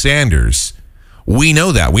Bernie Sanders. We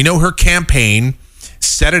know that. We know her campaign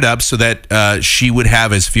set it up so that she would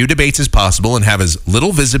have as few debates as possible and have as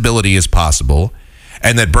little visibility as possible,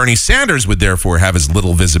 and that Bernie Sanders would therefore have as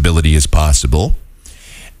little visibility as possible,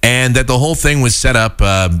 and that the whole thing was set up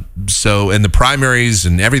and the primaries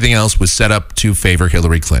and everything else was set up to favor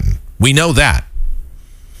Hillary Clinton. We know that.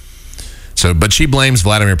 So, but she blames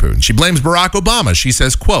Vladimir Putin. She blames Barack Obama. She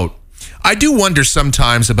says, quote, I do wonder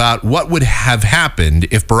sometimes about what would have happened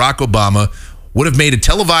if Barack Obama would have made a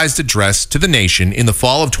televised address to the nation in the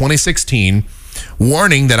fall of 2016,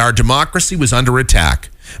 warning that our democracy was under attack.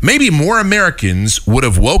 Maybe more Americans would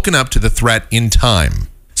have woken up to the threat in time.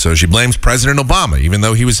 So she blames President Obama, even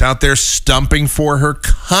though he was out there stumping for her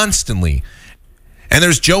constantly. And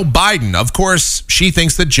there's Joe Biden. Of course, she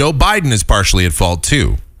thinks that Joe Biden is partially at fault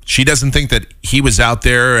too. She doesn't think that he was out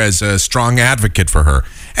there as a strong advocate for her.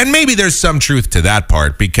 And maybe there's some truth to that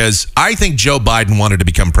part, because I think Joe Biden wanted to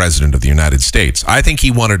become president of the United States. I think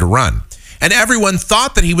he wanted to run. And everyone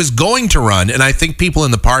thought that he was going to run. And I think people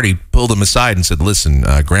in the party pulled him aside and said, listen,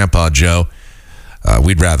 Grandpa Joe,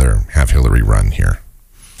 we'd rather have Hillary run here.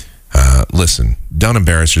 Listen, don't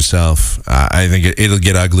embarrass yourself. I think it'll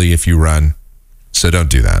get ugly if you run. So don't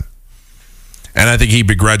do that. And I think he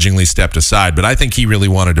begrudgingly stepped aside, but I think he really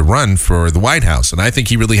wanted to run for the White House, and I think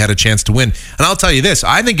he really had a chance to win. And I'll tell you this,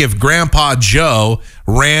 I think if Grandpa Joe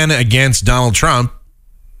ran against Donald Trump,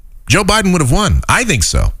 Joe Biden would have won. I think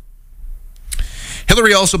so.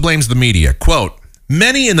 Hillary also blames the media. Quote,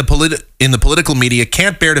 many in the political media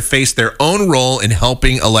can't bear to face their own role in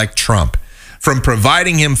helping elect Trump. From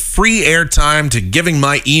providing him free airtime to giving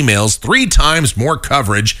my emails 3 times more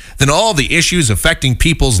coverage than all the issues affecting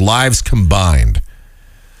people's lives combined.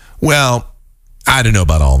 Well, I don't know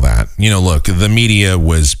about all that. You know, look, the media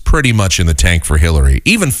was pretty much in the tank for Hillary.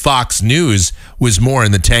 Even Fox News was more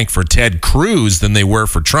in the tank for Ted Cruz than they were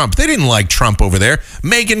for Trump. They didn't like Trump over there.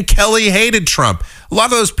 Megyn Kelly hated Trump. A lot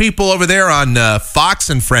of those people over there on Fox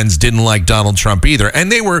and Friends didn't like Donald Trump either,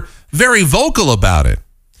 and they were very vocal about it.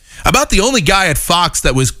 About the only guy at Fox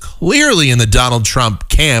that was clearly in the Donald Trump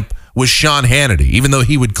camp was Sean Hannity, even though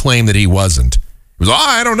he would claim that he wasn't. He was,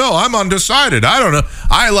 I don't know, I'm undecided. I don't know.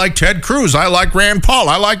 I like Ted Cruz. I like Rand Paul.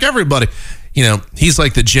 I like everybody. You know, he's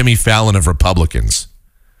like the Jimmy Fallon of Republicans.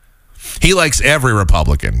 He likes every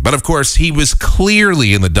Republican. But of course, he was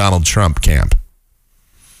clearly in the Donald Trump camp.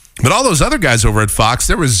 But all those other guys over at Fox,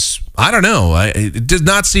 there was, I don't know, it did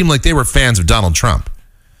not seem like they were fans of Donald Trump.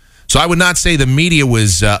 So I would not say the media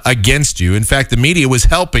was against you. In fact, the media was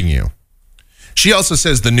helping you. She also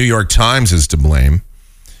says the New York Times is to blame.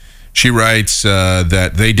 She writes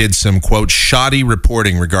that they did some, quote, shoddy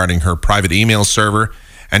reporting regarding her private email server,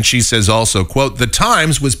 And she says also, quote, "The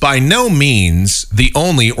Times was by no means the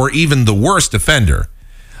only or even the worst offender,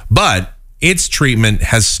 but its treatment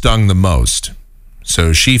has stung the most."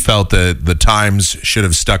 So she felt that the Times should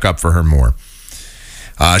have stuck up for her more.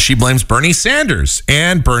 She blames Bernie Sanders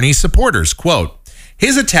and Bernie supporters. Quote,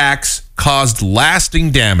 "His attacks caused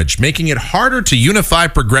lasting damage, making it harder to unify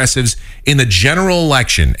progressives in the general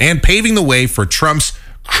election and paving the way for Trump's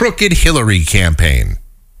crooked Hillary campaign."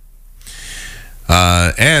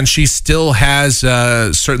 And she still has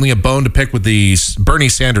certainly a bone to pick with the Bernie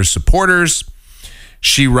Sanders supporters.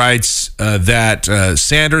 She writes that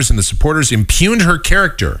Sanders and the supporters impugned her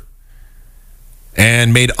character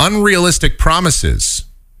and made unrealistic promises.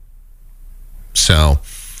 So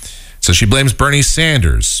she blames Bernie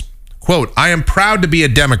Sanders. Quote, "I am proud to be a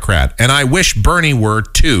Democrat, and I wish Bernie were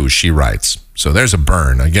too," she writes. So there's a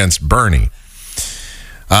burn against Bernie.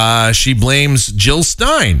 She blames Jill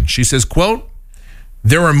Stein. She says, quote,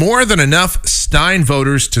 "There were more than enough Stein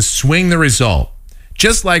voters to swing the result,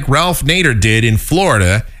 just like Ralph Nader did in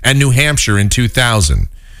Florida and New Hampshire in 2000.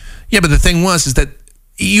 Yeah, but the thing is that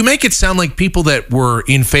you make it sound like people that were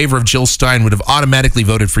in favor of Jill Stein would have automatically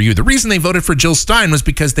voted for you. The reason they voted for Jill Stein was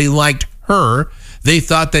because they liked her. They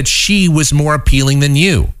thought that she was more appealing than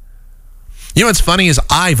you. You know what's funny is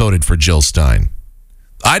I voted for Jill Stein.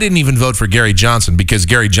 I didn't even vote for Gary Johnson because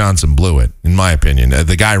Gary Johnson blew it, in my opinion.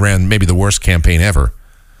 The guy ran maybe the worst campaign ever.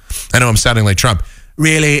 I know I'm sounding like Trump.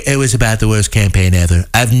 Really, it was about the worst campaign ever.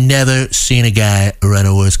 I've never seen a guy run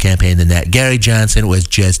a worse campaign than that. Gary Johnson was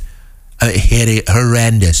just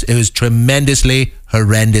horrendous. It was tremendously,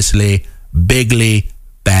 horrendously, bigly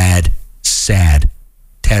bad, sad,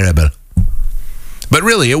 terrible. But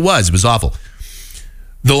really, it was awful.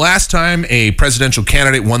 The last time a presidential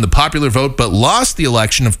candidate won the popular vote but lost the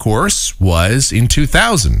election, of course, was in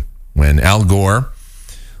 2000 when Al Gore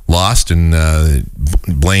lost and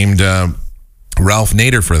blamed Ralph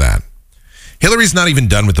Nader for that. Hillary's not even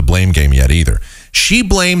done with the blame game yet either. She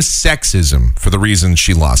blames sexism for the reason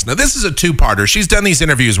she lost. Now, this is a two-parter. She's done these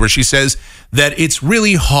interviews where she says that it's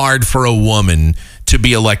really hard for a woman to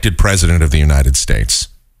be elected president of the United States.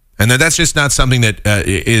 And that's just not something that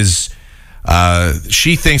is...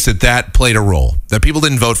 she thinks that played a role, that people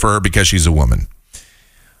didn't vote for her because she's a woman.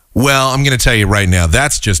 Well, I'm going to tell you right now,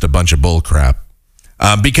 that's just a bunch of bull crap.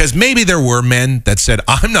 Because maybe there were men that said,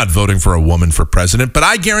 I'm not voting for a woman for president, but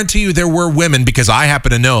I guarantee you there were women, because I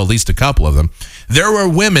happen to know at least a couple of them, there were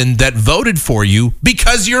women that voted for you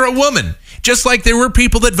because you're a woman. Just like there were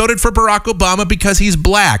people that voted for Barack Obama because he's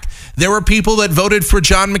black. There were people that voted for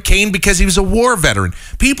John McCain because he was a war veteran.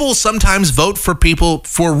 People sometimes vote for people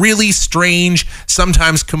for really strange,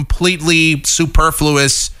 sometimes completely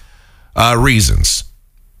superfluous reasons.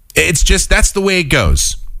 It's just, that's the way it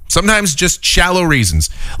goes. Sometimes just shallow reasons.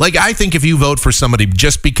 Like, I think if you vote for somebody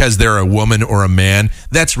just because they're a woman or a man,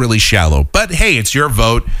 that's really shallow. But hey, it's your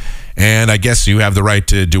vote, and I guess you have the right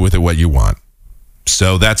to do with it what you want.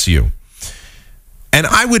 So that's you. And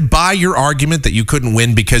I would buy your argument that you couldn't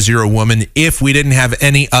win because you're a woman if we didn't have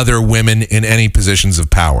any other women in any positions of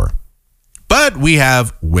power. But we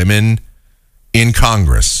have women in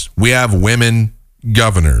Congress. We have women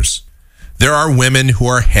governors. There are women who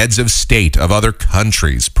are heads of state of other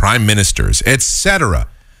countries, prime ministers, etc.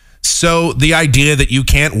 So the idea that you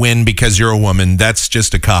can't win because you're a woman, that's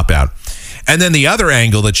just a cop-out. And then the other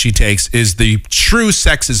angle that she takes is the true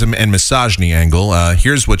sexism and misogyny angle.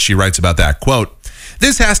 Here's what she writes about that. Quote,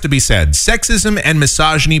 "This has to be said. Sexism and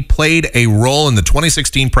misogyny played a role in the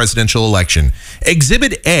 2016 presidential election.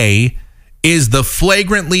 Exhibit A is the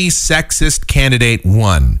flagrantly sexist candidate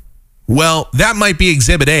won. Well, that might be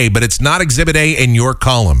Exhibit A, but it's not Exhibit A in your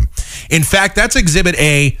column. In fact, that's Exhibit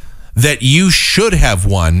A that you should have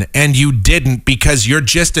won, and you didn't because you're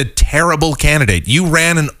just a terrible candidate. You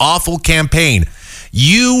ran an awful campaign.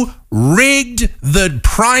 You rigged the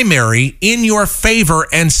primary in your favor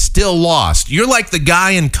and still lost. You're like the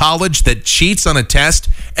guy in college that cheats on a test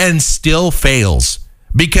and still fails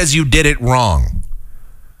because you did it wrong."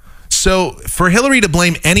 So for Hillary to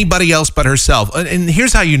blame anybody else but herself, and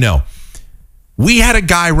here's how you know. We had a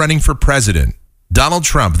guy running for president, Donald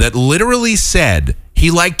Trump, that literally said he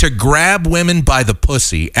liked to grab women by the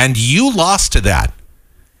pussy, and you lost to that.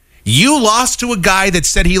 You lost to a guy that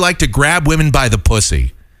said he liked to grab women by the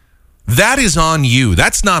pussy. That is on you.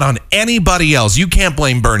 That's not on anybody else. You can't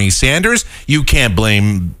blame Bernie Sanders. You can't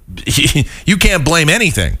blame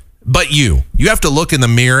anything but you. You have to look in the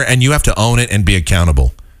mirror and you have to own it and be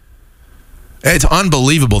accountable. It's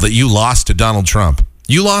unbelievable that you lost to Donald Trump.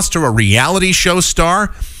 You lost to a reality show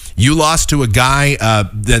star. You lost to a guy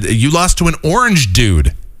you lost to an orange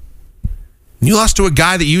dude. You lost to a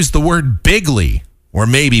guy that used the word bigly. or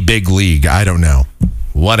maybe big league. I don't know.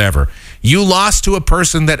 Whatever. You lost to a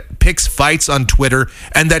person that picks fights on Twitter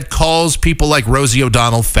and that calls people like Rosie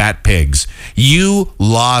O'Donnell fat pigs. You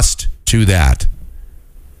lost to that.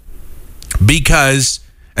 Because,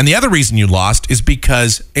 and the other reason you lost is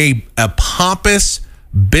because a pompous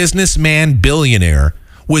businessman billionaire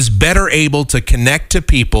was better able to connect to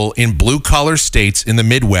people in blue-collar states in the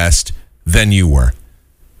Midwest than you were.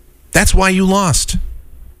 That's why you lost.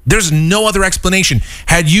 There's no other explanation.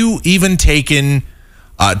 Had you even taken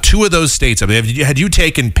two of those states, had you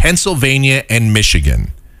taken Pennsylvania and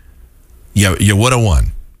Michigan, you would have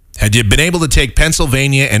won. Had you been able to take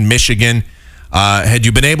Pennsylvania and Michigan, had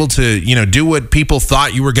you been able to, do what people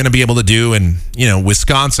thought you were going to be able to do, and,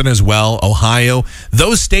 Wisconsin as well, Ohio,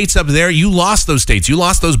 those states up there, you lost those states. You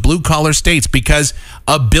lost those blue-collar states because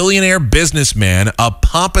a billionaire businessman, a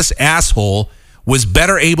pompous asshole, was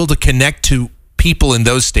better able to connect to people in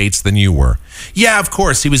those states than you were. Yeah, of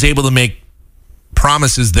course, he was able to make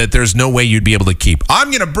promises that there's no way you'd be able to keep. I'm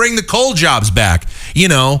going to bring the coal jobs back.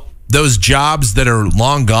 Those jobs that are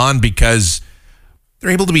long gone because they're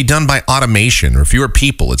able to be done by automation or fewer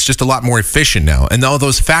people. It's just a lot more efficient now. And all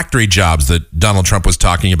those factory jobs that Donald Trump was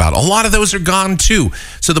talking about, a lot of those are gone too.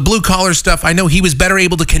 So the blue collar stuff, I know he was better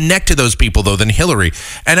able to connect to those people though than Hillary.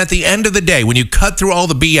 And at the end of the day, when you cut through all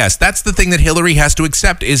the BS, that's the thing that Hillary has to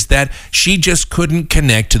accept, is that she just couldn't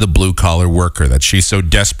connect to the blue collar worker that she so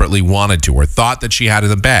desperately wanted to or thought that she had in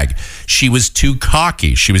the bag. She was too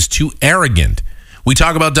cocky. She was too arrogant. We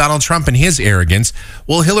talk about Donald Trump and his arrogance.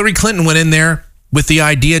 Well, Hillary Clinton went in there with the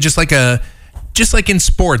idea, just like in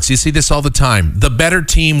sports, you see this all the time. The better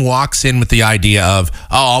team walks in with the idea of,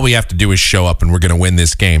 all we have to do is show up and we're going to win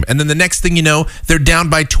this game. And then the next thing you know, they're down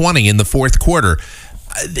by 20 in the fourth quarter.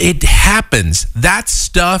 It happens. That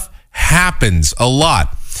stuff happens a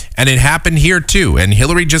lot. And it happened here too. And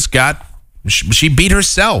Hillary she beat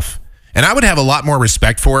herself. And I would have a lot more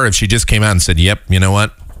respect for her if she just came out and said, yep, you know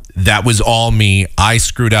what? That was all me. I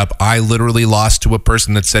screwed up. I literally lost to a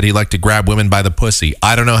person that said he liked to grab women by the pussy.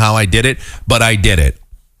 I don't know how I did it, but I did it.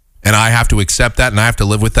 And I have to accept that, and I have to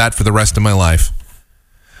live with that for the rest of my life.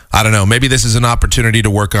 I don't know. Maybe this is an opportunity to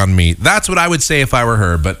work on me. That's what I would say if I were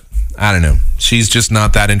her, but I don't know. She's just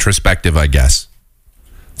not that introspective, I guess.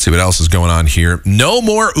 Let's see what else is going on here. No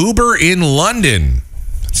more Uber in London.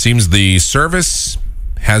 It seems the service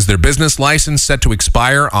has their business license set to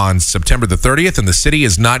expire on September the 30th, and the city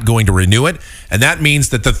is not going to renew it. And that means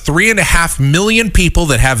that the 3.5 million people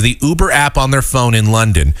that have the Uber app on their phone in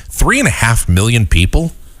London, 3.5 million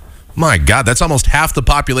people? My God, that's almost half the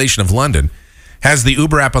population of London, has the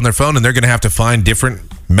Uber app on their phone, and they're going to have to find different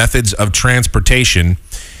methods of transportation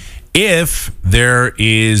if Uber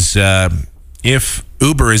is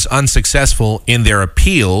unsuccessful in their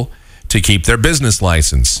appeal to keep their business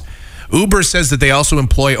license. Uber says that they also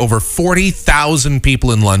employ over 40,000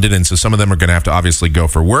 people in London, and so some of them are going to have to obviously go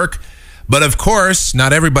for work. But of course,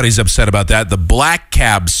 not everybody's upset about that. The black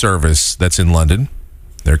cab service that's in London,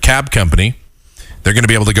 their cab company, they're going to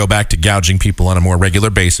be able to go back to gouging people on a more regular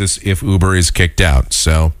basis if Uber is kicked out.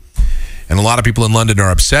 So, and a lot of people in London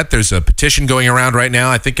are upset. There's a petition going around right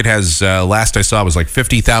now. I think it has, last I saw, it was like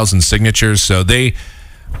 50,000 signatures. So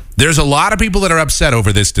there's a lot of people that are upset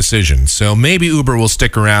over this decision. So maybe Uber will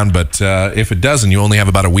stick around, but if it doesn't, you only have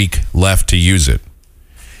about a week left to use it.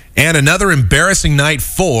 And another embarrassing night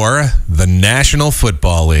for the National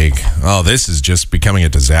Football League. Oh, this is just becoming a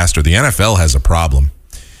disaster. The NFL has a problem.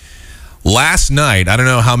 Last night, I don't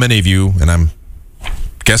know how many of you, and I'm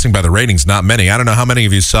guessing by the ratings, not many. I don't know how many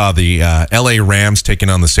of you saw the LA Rams taking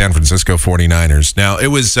on the San Francisco 49ers. Now, it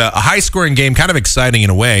was a high-scoring game, kind of exciting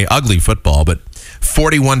in a way, ugly football, but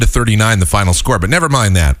 41-39 the final score. But never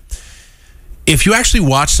mind that. If you actually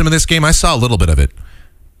watch some of this game, I saw a little bit of it.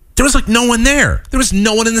 There was like no one there. There was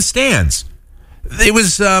no one in the stands. It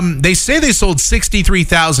was, they say they sold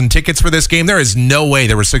 63,000 tickets for this game. There is no way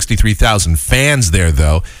there were 63,000 fans there,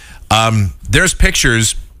 though. There's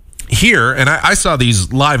pictures here, and I saw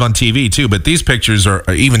these live on TV too, but these pictures are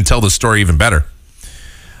even tell the story even better.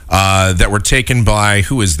 That were taken by,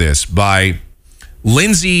 who is this? By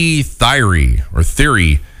Lindsay Theory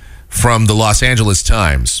from the Los Angeles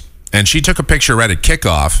Times. And she took a picture right at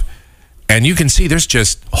kickoff, and you can see there's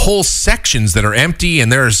just whole sections that are empty, and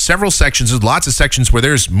there are several sections, there's lots of sections where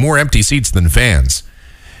there's more empty seats than fans.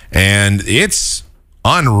 And it's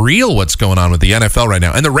unreal what's going on with the NFL right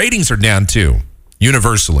now. And the ratings are down too,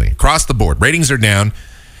 universally, across the board. Ratings are down.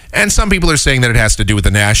 And some people are saying that it has to do with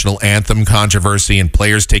the national anthem controversy and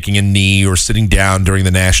players taking a knee or sitting down during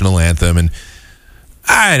the national anthem. And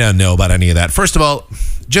I don't know about any of that. First of all,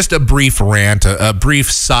 just a brief rant, a brief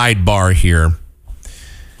sidebar here.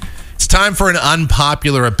 It's time for an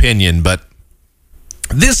unpopular opinion, but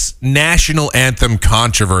this national anthem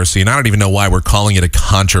controversy, and I don't even know why we're calling it a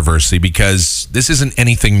controversy because this isn't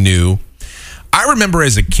anything new. I remember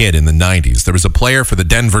as a kid in the 90s, there was a player for the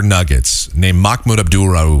Denver Nuggets named Mahmoud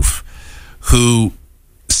Abdul-Rauf who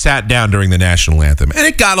sat down during the national anthem, and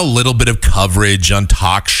it got a little bit of coverage on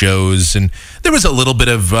talk shows, and there was a little bit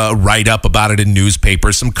of write-up about it in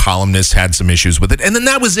newspapers. Some columnists had some issues with it, and then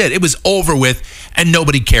that was it. It was over with, and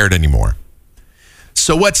nobody cared anymore.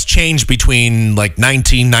 So what's changed between like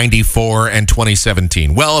 1994 and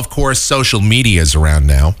 2017? Well, of course, social media is around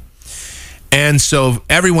now. And so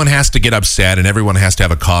everyone has to get upset and everyone has to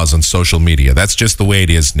have a cause on social media. That's just the way it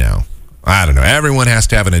is now. I don't know. Everyone has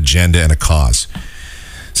to have an agenda and a cause.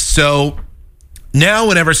 So now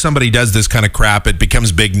whenever somebody does this kind of crap, it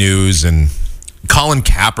becomes big news. And Colin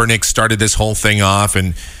Kaepernick started this whole thing off.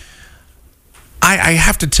 And I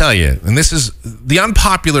have to tell you, and this is the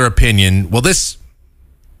unpopular opinion. Well, this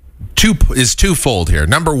is twofold here.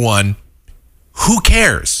 Number one, who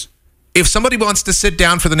cares? If somebody wants to sit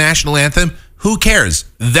down for the national anthem, who cares?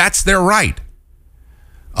 That's their right.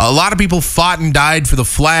 A lot of people fought and died for the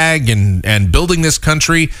flag and building this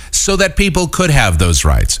country so that people could have those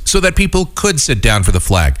rights, so that people could sit down for the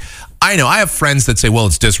flag. I know, I have friends that say, well,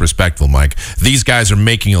 it's disrespectful, Mike. These guys are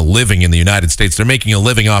making a living in the United States. They're making a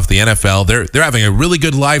living off the NFL. They're having a really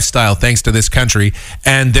good lifestyle thanks to this country,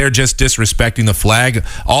 and they're just disrespecting the flag.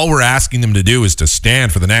 All we're asking them to do is to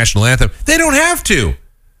stand for the national anthem. They don't have to.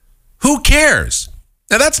 Who cares?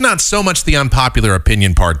 Now, that's not so much the unpopular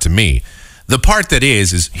opinion part to me. The part that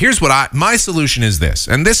is here's what my solution is this.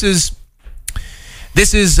 And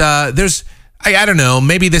I don't know,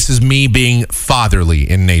 maybe this is me being fatherly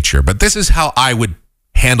in nature, but this is how I would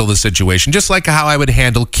handle the situation, just like how I would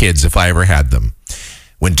handle kids if I ever had them.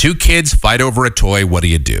 When two kids fight over a toy, what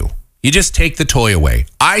do? You just take the toy away.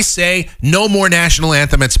 I say no more national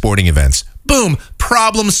anthem at sporting events. Boom,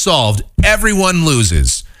 problem solved. Everyone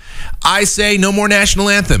loses. I say no more national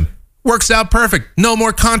anthem. Works out perfect. No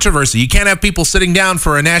more controversy. You can't have people sitting down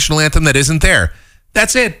for a national anthem that isn't there.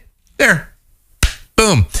 That's it. There.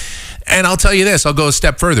 Boom. And I'll tell you this, I'll go a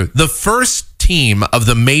step further. The first team of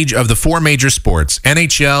the four major sports,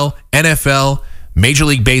 NHL, NFL, Major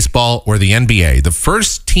League Baseball, or the NBA, the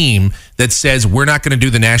first team that says we're not going to do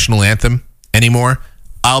the national anthem anymore,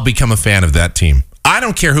 I'll become a fan of that team. I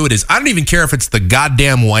don't care who it is. I don't even care if it's the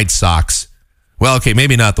goddamn White Sox. Well, okay,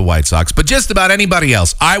 maybe not the White Sox, but just about anybody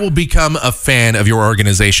else. I will become a fan of your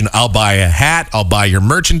organization. I'll buy a hat. I'll buy your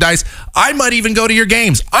merchandise. I might even go to your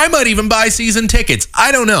games. I might even buy season tickets.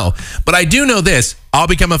 I don't know. But I do know this. I'll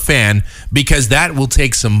become a fan because that will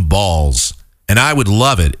take some balls. And I would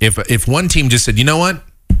love it if one team just said, you know what?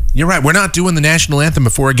 You're right. We're not doing the national anthem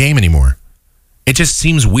before a game anymore. It just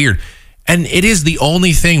seems weird. And it is the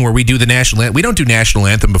only thing where we do the national anthem. We don't do national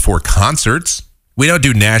anthem before concerts. We don't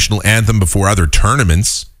do national anthem before other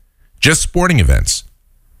tournaments, just sporting events.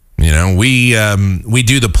 You know, we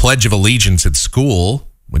do the Pledge of Allegiance at school,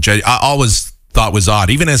 which I always thought was odd.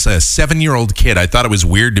 Even as a 7-year-old kid, I thought it was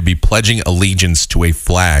weird to be pledging allegiance to a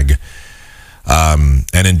flag and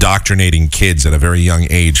indoctrinating kids at a very young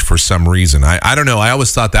age for some reason. I don't know. I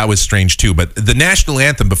always thought that was strange too. But the national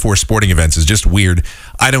anthem before sporting events is just weird.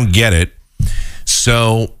 I don't get it.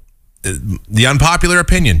 So the unpopular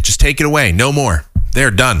opinion, just take it away. No more. They're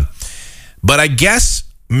done. But I guess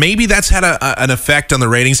maybe that's had an effect on the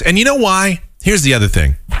ratings. And you know why? Here's the other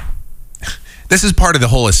thing. This is part of the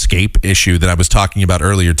whole escape issue that I was talking about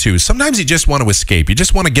earlier, too. Sometimes you just want to escape. You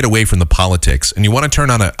just want to get away from the politics. And you want to turn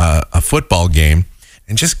on a football game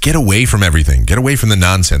and just get away from everything. Get away from the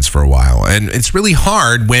nonsense for a while. And it's really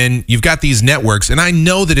hard when you've got these networks. And I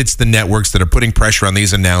know that it's the networks that are putting pressure on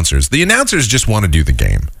these announcers. The announcers just want to do the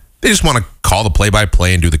game. They just want to call the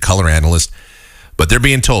play-by-play and do the color analyst. But they're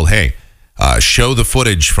being told, hey, show the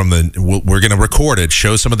footage we're going to record it.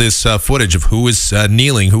 Show some of this footage of who was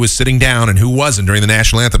kneeling, who was sitting down, and who wasn't during the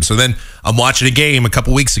national anthem. So then I'm watching a game a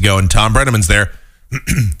couple weeks ago, and Tom Brenneman's there.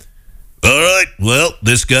 All right, well,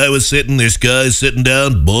 this guy was sitting, this guy's sitting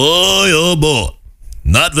down. Boy, oh boy,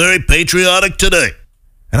 not very patriotic today.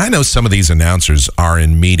 And I know some of these announcers are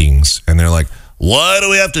in meetings, and they're like, why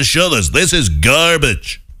do we have to show this? This is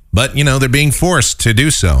garbage. But, you know, they're being forced to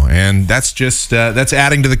do so. And that's just, that's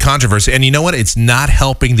adding to the controversy. And you know what? It's not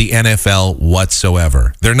helping the NFL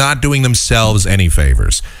whatsoever. They're not doing themselves any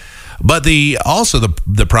favors. But the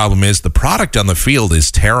problem is the product on the field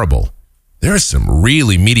is terrible. There is some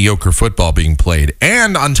really mediocre football being played.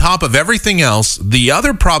 And on top of everything else, the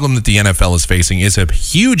other problem that the NFL is facing is a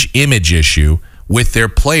huge image issue with their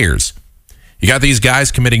players. You got these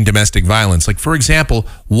guys committing domestic violence. Like, for example,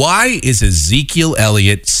 why is Ezekiel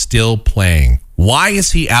Elliott still playing? Why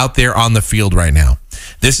is he out there on the field right now?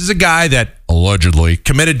 This is a guy that allegedly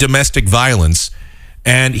committed domestic violence,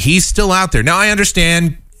 and he's still out there. Now, I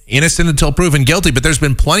understand innocent until proven guilty, but there's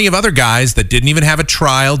been plenty of other guys that didn't even have a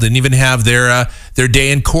trial, didn't even have their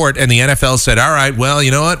day in court, and the NFL said, all right, well,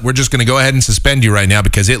 you know what? We're just going to go ahead and suspend you right now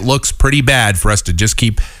because it looks pretty bad for us to just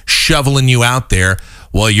keep shoveling you out there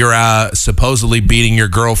while you're supposedly beating your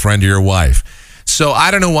girlfriend or your wife. So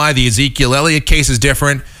I don't know why the Ezekiel Elliott case is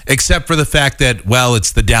different, except for the fact that, well,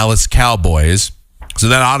 it's the Dallas Cowboys. So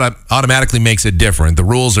that automatically makes it different. The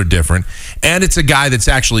rules are different. And it's a guy that's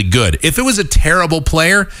actually good. If it was a terrible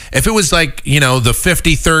player, if it was like, the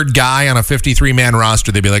 53rd guy on a 53-man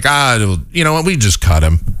roster, they'd be like, you know what, we just cut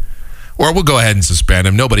him. Or we'll go ahead and suspend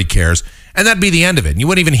him. Nobody cares. And that'd be the end of it. You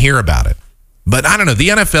wouldn't even hear about it. But I don't know. The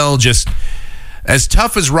NFL just, as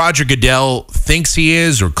tough as Roger Goodell thinks he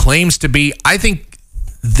is or claims to be, I think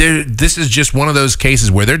this is just one of those cases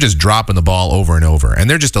where they're just dropping the ball over and over. And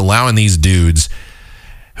they're just allowing these dudes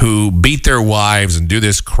who beat their wives and do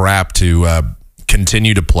this crap to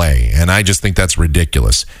continue to play. And I just think that's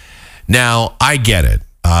ridiculous. Now, I get it.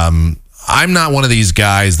 I'm not one of these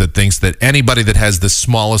guys that thinks that anybody that has the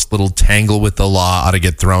smallest little tangle with the law ought to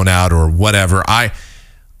get thrown out or whatever. I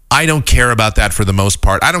don't care about that for the most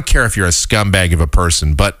part. I don't care if you're a scumbag of a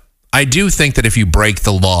person, but I do think that if you break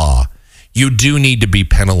the law, you do need to be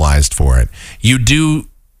penalized for it.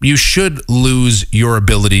 You should lose your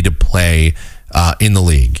ability to play in the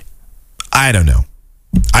league. I don't know.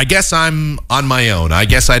 I guess I'm on my own. I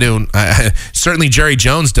guess I don't. Certainly Jerry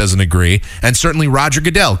Jones doesn't agree. And certainly Roger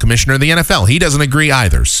Goodell, commissioner of the NFL, he doesn't agree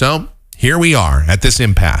either. So here we are at this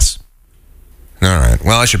impasse. All right.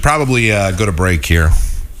 Well, I should probably go to break here.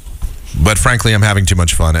 But frankly, I'm having too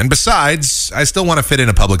much fun. And besides, I still want to fit in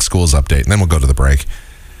a public schools update. And then we'll go to the break.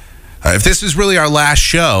 If this is really our last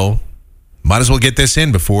show, might as well get this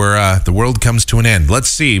in before the world comes to an end. Let's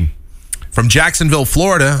see. From Jacksonville,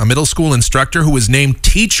 Florida, a middle school instructor who was named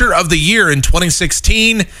Teacher of the Year in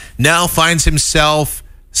 2016 now finds himself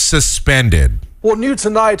suspended. Well, new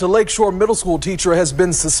tonight, a Lakeshore Middle School teacher has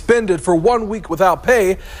been suspended for 1 week without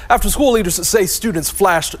pay after school leaders say students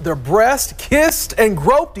flashed their breast, kissed, and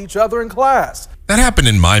groped each other in class. That happened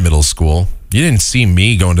in my middle school. You didn't see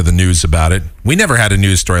me going to the news about it. We never had a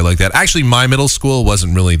news story like that. Actually, my middle school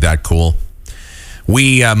wasn't really that cool.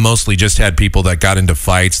 We mostly just had people that got into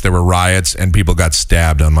fights. There were riots and people got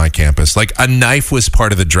stabbed on my campus. Like a knife was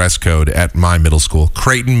part of the dress code at my middle school,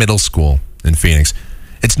 Creighton Middle School in Phoenix.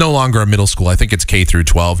 It's no longer a middle school. I think it's K through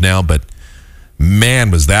 12 now, but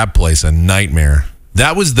man, was that place a nightmare.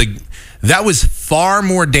 That was far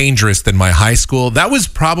more dangerous than my high school. That was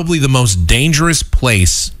probably the most dangerous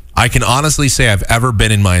place I can honestly say I've ever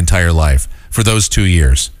been in my entire life for those 2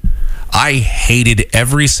 years. I hated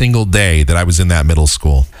every single day that I was in that middle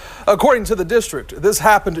school. According to the district, this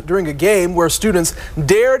happened during a game where students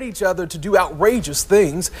dared each other to do outrageous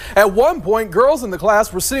things. At one point, girls in the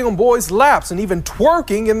class were sitting on boys' laps and even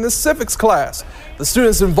twerking in this civics class. The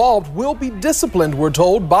students involved will be disciplined, we're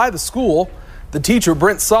told, by the school. The teacher,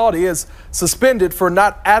 Brent Salty, is suspended for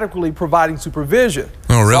not adequately providing supervision.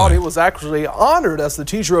 Oh, really? Salty was actually honored as the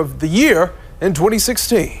Teacher of the Year in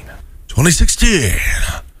 2016. 2016.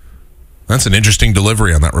 That's an interesting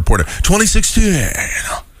delivery on that reporter. 2016.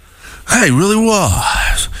 Hey, it really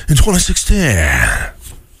was. In 2016.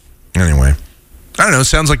 Anyway, I don't know.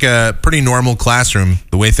 Sounds like a pretty normal classroom,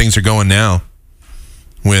 the way things are going now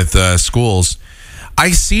with schools.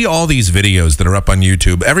 I see all these videos that are up on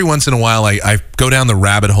YouTube. Every once in a while, I go down the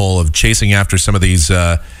rabbit hole of chasing after some of these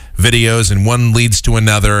videos, and one leads to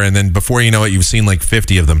another, and then before you know it, you've seen like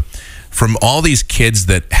 50 of them. From all these kids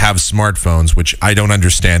that have smartphones, which I don't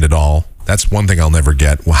understand at all. That's one thing I'll never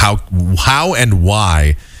get. How and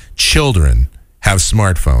why children have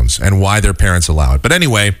smartphones and why their parents allow it. But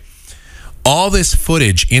anyway, all this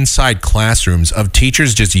footage inside classrooms of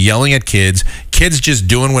teachers just yelling at kids just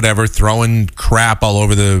doing whatever, throwing crap all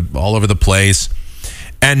over the place,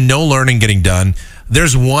 and no learning getting done.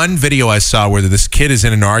 There's one video I saw where this kid is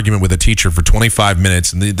in an argument with a teacher for 25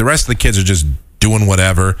 minutes, and the rest of the kids are just doing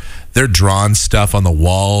whatever. They're drawing stuff on the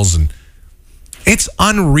walls, and it's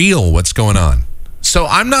unreal what's going on. So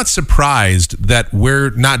I'm not surprised that we're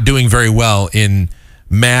not doing very well in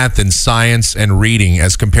math and science and reading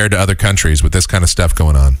as compared to other countries with this kind of stuff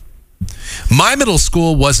going on. My middle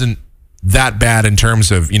school wasn't that bad in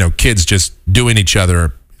terms of, kids just doing each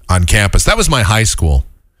other on campus. That was my high school.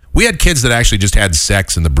 We had kids that actually just had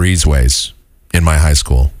sex in the breezeways in my high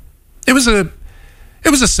school. It was It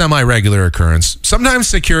was a semi-regular occurrence. Sometimes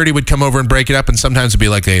security would come over and break it up, and sometimes it'd be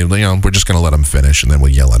like, hey, we're just going to let him finish, and then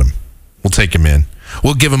we'll yell at him. We'll take him in.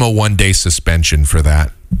 We'll give him a 1-day suspension for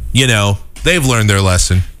that. They've learned their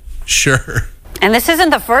lesson. Sure. And this isn't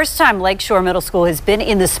the first time Lakeshore Middle School has been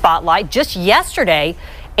in the spotlight. Just yesterday,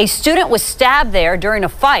 a student was stabbed there during a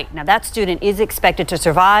fight. Now, that student is expected to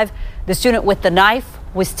survive. The student with the knife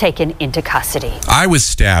was taken into custody. I was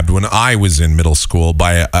stabbed when I was in middle school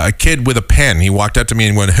by a kid with a pen. He walked up to me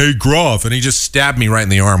and went, "Hey, Groff," and he just stabbed me right in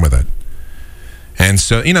the arm with it. And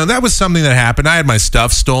so, that was something that happened. I had my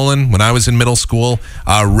stuff stolen when I was in middle school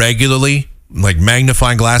regularly, like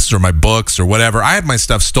magnifying glasses or my books or whatever. I had my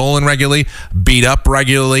stuff stolen regularly, beat up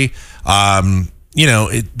regularly.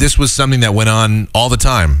 This was something that went on all the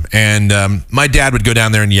time. And my dad would go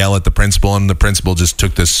down there and yell at the principal, and the principal just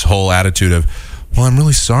took this whole attitude of, well, I'm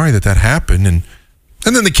really sorry that happened. And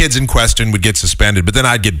then the kids in question would get suspended, but then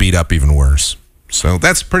I'd get beat up even worse. So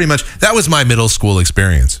that was my middle school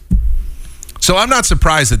experience. So I'm not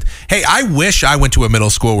surprised that, hey, I wish I went to a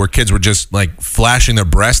middle school where kids were just like flashing their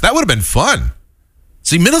breasts. That would have been fun.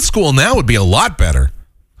 See, middle school now would be a lot better.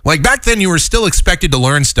 Like back then you were still expected to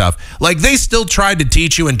learn stuff. Like they still tried to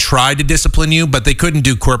teach you and tried to discipline you, but they couldn't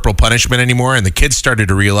do corporal punishment anymore. And the kids started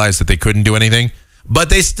to realize that they couldn't do anything.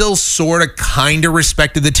 But they still sort of kind of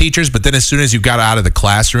respected the teachers. But then as soon as you got out of the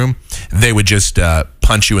classroom, they would just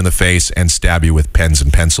punch you in the face and stab you with pens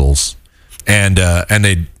and pencils. And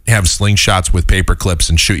they'd have slingshots with paper clips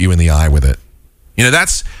and shoot you in the eye with it.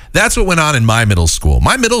 That's what went on in my middle school.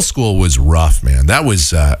 My middle school was rough, man. That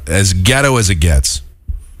was as ghetto as it gets.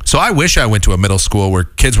 So I wish I went to a middle school where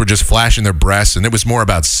kids were just flashing their breasts and it was more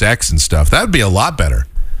about sex and stuff. That would be a lot better.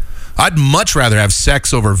 I'd much rather have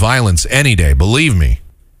sex over violence any day, believe me.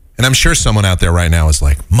 And I'm sure someone out there right now is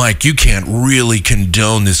like, Mike, you can't really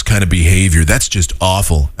condone this kind of behavior. That's just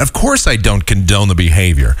awful. Of course I don't condone the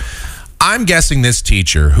behavior. I'm guessing this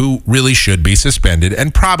teacher, who really should be suspended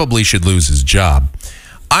and probably should lose his job,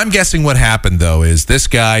 I'm guessing what happened, though, is this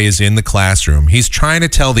guy is in the classroom. He's trying to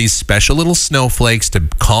tell these special little snowflakes to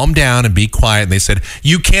calm down and be quiet. And they said,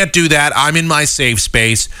 you can't do that. I'm in my safe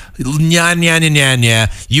space. Nya, nya, nya, nya,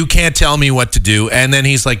 nya. You can't tell me what to do. And then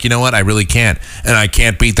he's like, you know what? I really can't. And I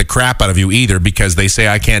can't beat the crap out of you either because they say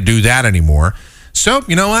I can't do that anymore. So,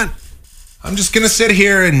 you know what? I'm just going to sit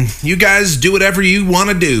here and you guys do whatever you want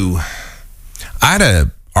to do. I had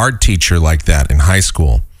an art teacher like that in high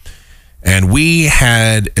school. And we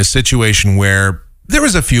had a situation where there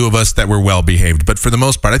was a few of us that were well behaved, but for the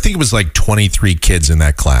most part, I think it was like 23 kids in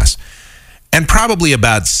that class. And probably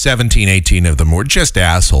about 17, 18 of them were just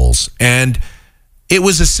assholes. And it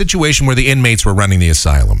was a situation where the inmates were running the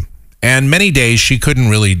asylum. And many days she couldn't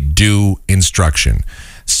really do instruction.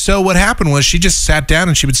 So what happened was she just sat down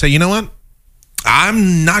and she would say, you know what?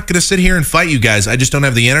 I'm not going to sit here and fight you guys. I just don't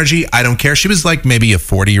have the energy. I don't care. She was like maybe a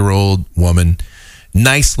 40-year-old woman.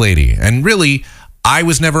 Nice lady. And really, I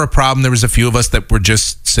was never a problem. There was a few of us that were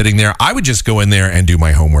just sitting there. I would just go in there and do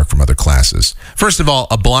my homework from other classes. First of all,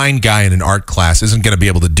 a blind guy in an art class isn't going to be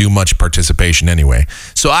able to do much participation anyway.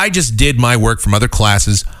 So I just did my work from other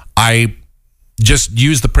classes. I just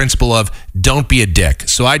used the principle of don't be a dick.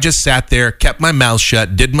 So I just sat there, kept my mouth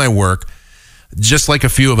shut, did my work, just like a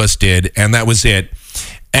few of us did, and that was it.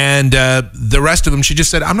 And the rest of them, she just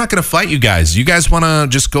said, I'm not going to fight you guys. You guys want to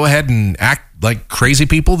just go ahead and act like crazy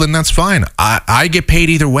people? Then that's fine. I get paid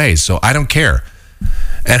either way, so I don't care.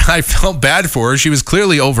 And I felt bad for her. She was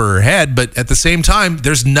clearly over her head, but at the same time,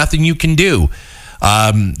 there's nothing you can do.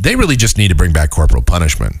 They really just need to bring back corporal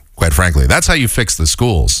punishment, quite frankly. That's how you fix the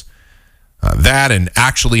schools. That and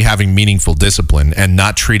actually having meaningful discipline and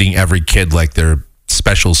not treating every kid like they're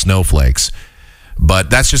special snowflakes. But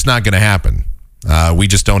that's just not going to happen. We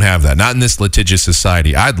just don't have that. Not in this litigious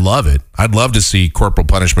society. I'd love it. I'd love to see corporal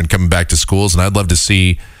punishment coming back to schools, and I'd love to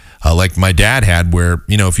see, like my dad had, where,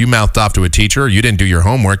 if you mouthed off to a teacher or you didn't do your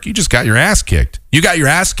homework, you just got your ass kicked. You got your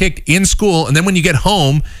ass kicked in school, and then when you get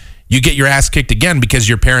home, you get your ass kicked again because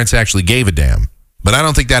your parents actually gave a damn. But I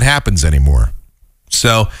don't think that happens anymore.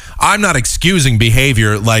 So I'm not excusing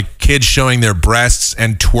behavior like kids showing their breasts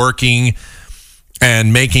and twerking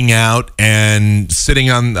and making out and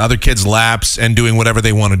sitting on other kids' laps and doing whatever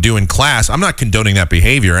they want to do in class. I'm not condoning that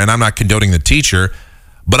behavior, and I'm not condoning the teacher,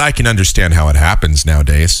 but I can understand how it happens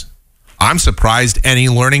nowadays. I'm surprised any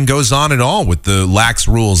learning goes on at all with the lax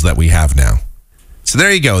rules that we have now. So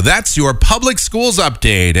there you go. That's your public schools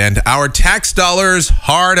update, and our tax dollars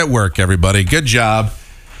hard at work, everybody. Good job,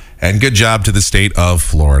 and good job to the state of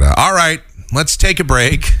Florida. All right, let's take a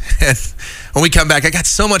break. And when we come back, I got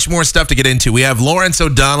so much more stuff to get into. We have Lawrence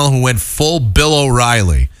O'Donnell, who went full Bill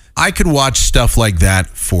O'Reilly. I could watch stuff like that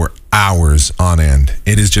for hours on end.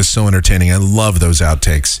 It is just so entertaining. I love those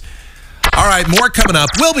outtakes. All right, more coming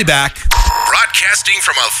up. We'll be back. Broadcasting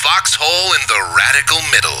from a foxhole in the radical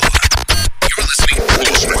middle.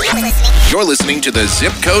 You're listening to the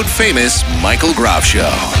Zip Code Famous Michael Groff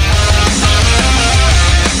Show.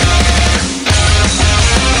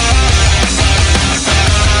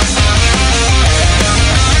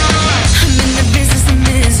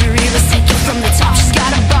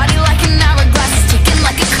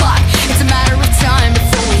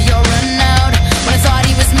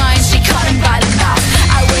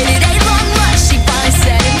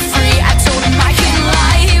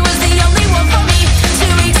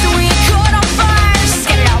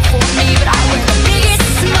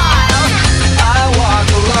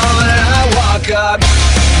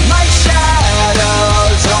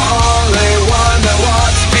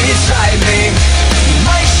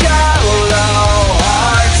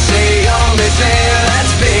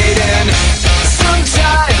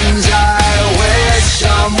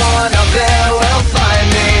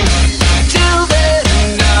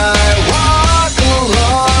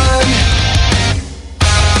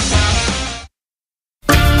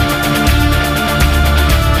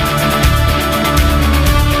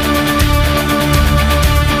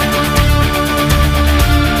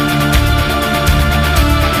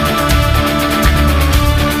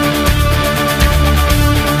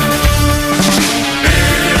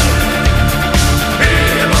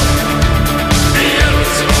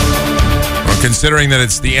 Considering that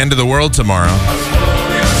it's the end of the world tomorrow,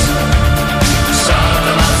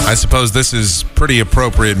 I suppose this is pretty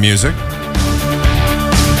appropriate music.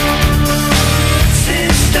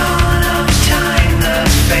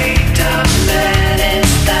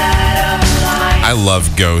 I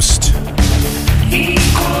love Ghost.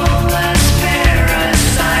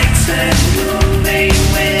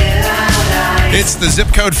 It's the Zip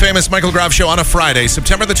Code Famous Michael Groff Show on a Friday,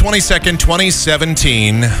 September the 22nd,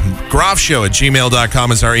 2017.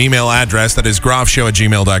 GroffShow@gmail.com is our email address. That is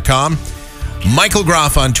GroffShow@gmail.com. Michael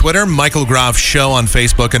Groff on Twitter, Michael Groff Show on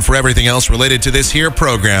Facebook, and for everything else related to this here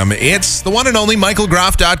program, it's the one and only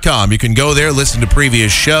MichaelGroff.com. You can go there, listen to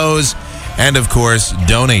previous shows, and of course,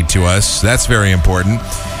 donate to us. That's very important.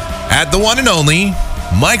 At the one and only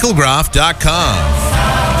MichaelGroff.com.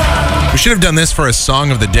 We should have done this for a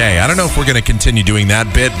song of the day. I don't know if we're going to continue doing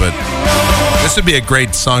that bit, but this would be a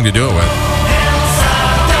great song to do it with.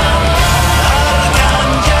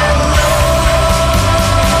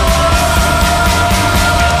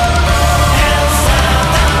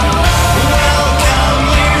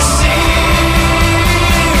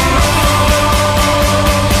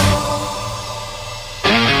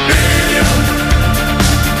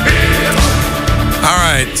 All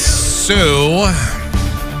right, so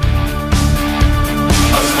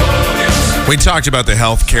we talked about the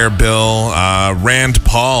health care bill. Rand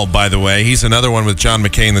Paul, by the way, he's another one with John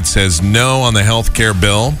McCain that says no on the health care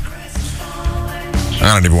bill. I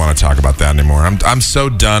don't even want to talk about that anymore. I'm so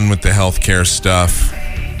done with the health care stuff.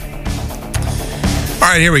 All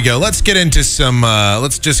right, here we go. Let's get into some.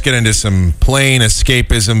 Let's just get into some plain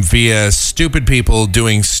escapism via stupid people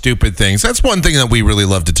doing stupid things. That's one thing that we really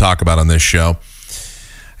love to talk about on this show,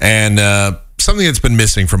 and something that's been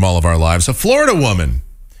missing from all of our lives. A Florida woman,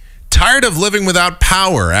 tired of living without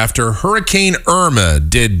power after Hurricane Irma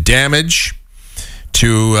did damage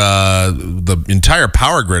to the entire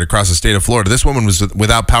power grid across the state of Florida. This woman was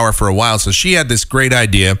without power for a while, so she had this great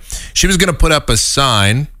idea. She was going to put up a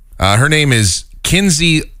sign. Her name is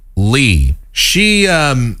Kinsey Lee. She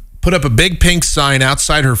put up a big pink sign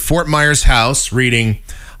outside her Fort Myers house reading,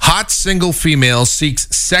 "Hot single female seeks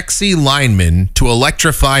sexy lineman to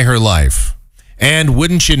electrify her life." And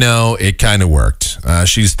wouldn't you know, it kind of worked.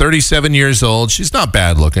 She's 37 years old. She's not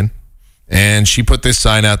bad looking. And she put this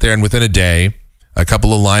sign out there, and within a day, a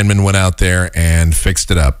couple of linemen went out there and fixed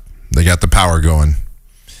it up. They got the power going.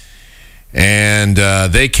 And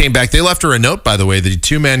they came back. They left her a note, by the way. The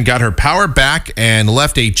two men got her power back and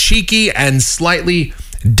left a cheeky and slightly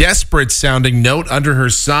desperate-sounding note under her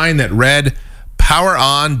sign that read, "Power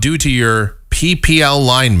on due to your PPL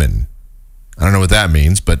lineman." I don't know what that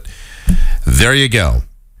means, but there you go.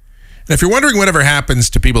 And if you're wondering whatever happens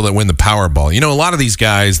to people that win the Powerball, you know, a lot of these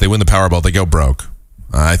guys, they win the Powerball, they go broke.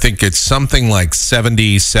 I think it's something like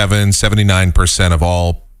 79% of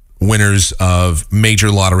all winners of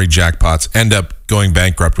major lottery jackpots end up going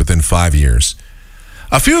bankrupt within 5 years.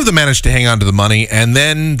 A few of them manage to hang on to the money, and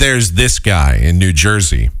then there's this guy in New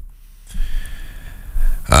Jersey.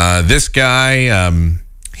 This guy,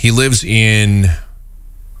 he lives in,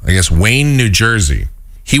 I guess, Wayne, New Jersey.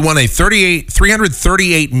 He won a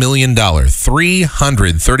 $338 million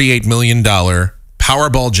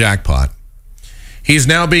Powerball jackpot. He's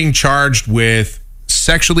now being charged with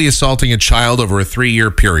sexually assaulting a child over a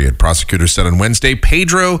 3-year period, prosecutors said on Wednesday.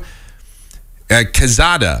 Pedro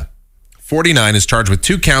Quezada, 49, is charged with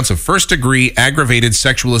 2 counts of first-degree aggravated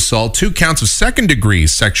sexual assault, 2 counts of second-degree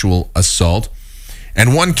sexual assault,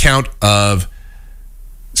 and 1 count of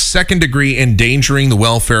second-degree endangering the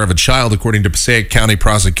welfare of a child, according to Passaic County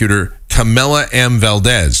prosecutor Camila M.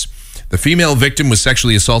 Valdez. The female victim was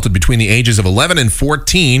sexually assaulted between the ages of 11 and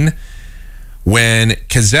 14 when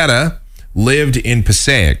Quezada lived in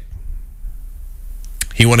Passaic.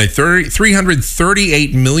 He won a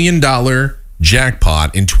 $338 million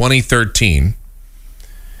jackpot in 2013,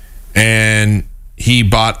 and he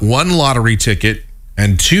bought 1 lottery ticket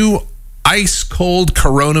and 2 ice-cold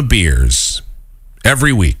Corona beers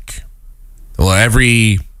every week. Well,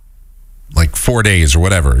 every 4 days or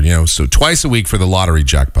whatever, so twice a week for the lottery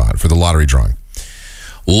jackpot, for the lottery drawing.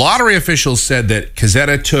 Lottery officials said that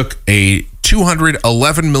Quezada took a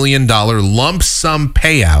 $211 million lump sum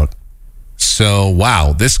payout. So,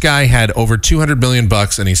 wow, this guy had over $200 million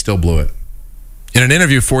and he still blew it. In an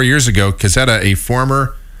interview 4 years ago, Quezada, a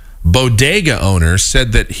former bodega owner,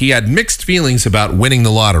 said that he had mixed feelings about winning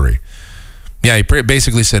the lottery. Yeah, he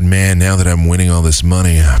basically said, man, now that I'm winning all this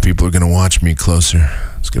money, people are going to watch me closer.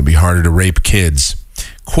 It's going to be harder to rape kids.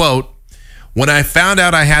 Quote, when I found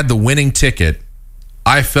out I had the winning ticket,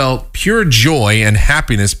 I felt pure joy and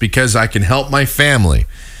happiness because I can help my family.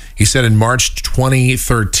 He said in March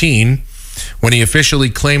 2013, when he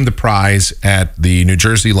officially claimed the prize at the New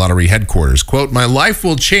Jersey Lottery headquarters. Quote, my life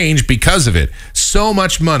will change because of it. So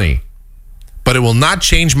much money, but it will not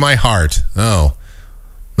change my heart. Oh,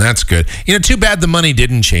 that's good. Too bad the money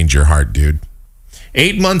didn't change your heart, dude.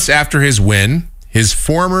 8 months after his win, his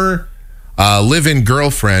former live-in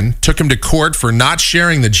girlfriend took him to court for not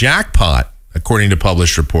sharing the jackpot, according to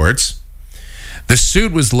published reports. The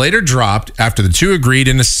suit was later dropped after the two agreed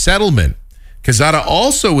in a settlement. Quezada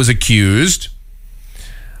also was accused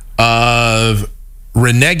of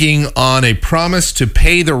reneging on a promise to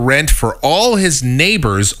pay the rent for all his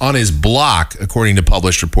neighbors on his block, according to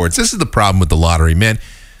published reports. This is the problem with the lottery, man.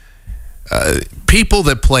 People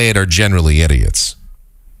that play it are generally idiots.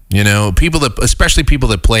 Especially people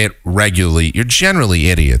that play it regularly, you're generally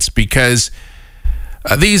idiots because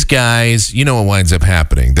these guys, what winds up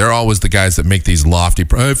happening? They're always the guys that make these lofty,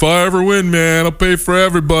 if I ever win, man, I'll pay for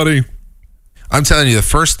everybody. I'm telling you, the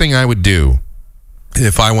first thing I would do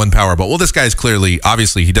if I won Powerball, well, this guy's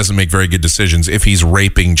obviously, he doesn't make very good decisions if he's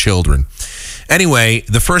raping children. Anyway,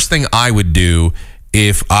 the first thing I would do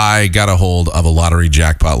if I got a hold of a lottery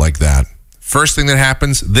jackpot like that, first thing that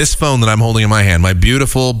happens, this phone that I'm holding in my hand, my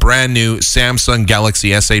beautiful, brand new Samsung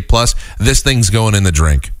Galaxy S8 Plus, this thing's going in the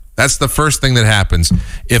drink. That's the first thing that happens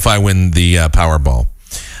if I win the Powerball.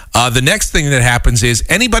 The next thing that happens is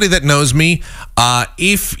anybody that knows me,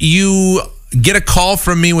 if you get a call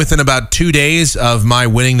from me within about 2 days of my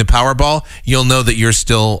winning the Powerball, you'll know that you're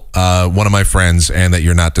still one of my friends and that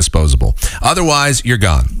you're not disposable. Otherwise, you're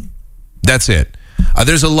gone. That's it.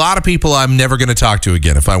 There's a lot of people I'm never going to talk to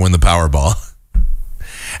again if I win the Powerball.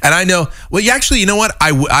 And I know, well, actually, you know what?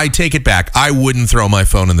 I take it back. I wouldn't throw my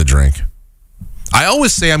phone in the drink. I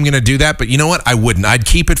always say I'm going to do that, but you know what? I wouldn't. I'd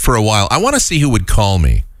keep it for a while. I want to see who would call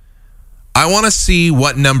me. I want to see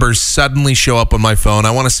what numbers suddenly show up on my phone.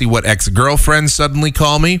 I want to see what ex-girlfriends suddenly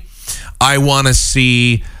call me. I want to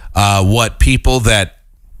see what people that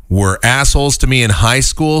were assholes to me in high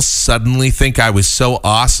school suddenly think I was so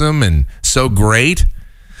awesome and so great.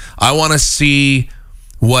 I want to see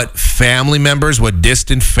what family members, what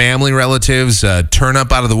distant family relatives turn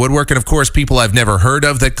up out of the woodwork. And of course, people I've never heard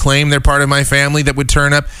of that claim they're part of my family that would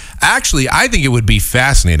turn up. Actually, I think it would be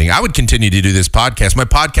fascinating. I would continue to do this podcast. My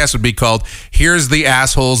podcast would be called, Here's the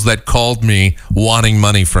Assholes That Called Me Wanting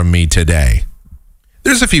Money From Me Today.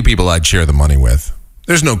 There's a few people I'd share the money with.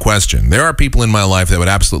 There's no question. There are people in my life that would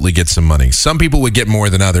absolutely get some money. Some people would get more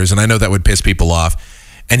than others, and I know that would piss people off.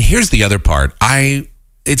 And here's the other part.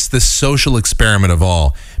 It's the social experiment of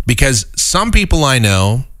all, because some people I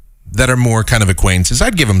know that are more kind of acquaintances,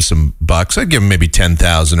 I'd give them some bucks. I'd give them maybe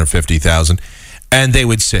 10,000 or 50,000. And they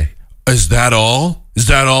would say, is that all? Is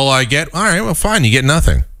that all I get? All right, well, fine. You get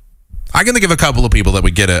nothing. I'm going to give a couple of people that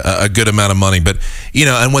would get a good amount of money. But,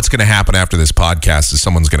 and what's going to happen after this podcast is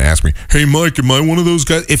someone's going to ask me, hey, Mike, am I one of those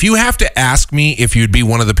guys? If you have to ask me if you'd be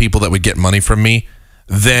one of the people that would get money from me,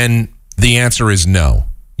 then the answer is no,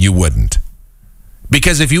 you wouldn't.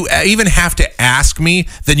 Because if you even have to ask me,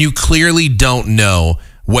 then you clearly don't know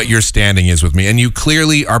what your standing is with me. And you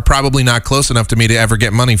clearly are probably not close enough to me to ever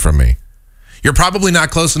get money from me. You're probably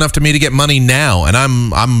not close enough to me to get money now, and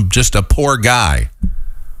I'm just a poor guy.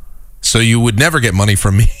 So you would never get money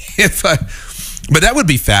from me but that would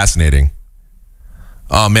be fascinating.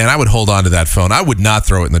 Oh man, I would hold on to that phone. I would not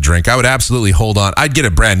throw it in the drink. I would absolutely hold on. I'd get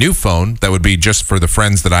a brand new phone that would be just for the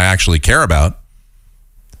friends that I actually care about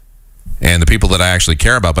and the people that I actually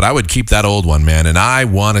care about, but I would keep that old one, man, and I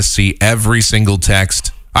want to see every single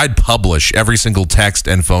text. I'd publish every single text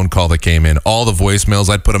and phone call that came in, all the voicemails.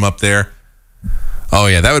 I'd put them up there. Oh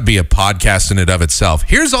yeah, that would be a podcast in and of itself.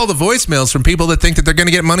 Here's all the voicemails from people that think that they're going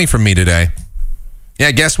to get money from me today.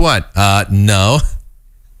 Yeah, guess what? No.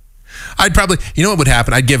 I'd probably, you know what would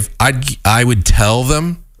happen? I would tell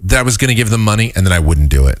them that I was going to give them money, and then I wouldn't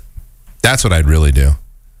do it. That's what I'd really do.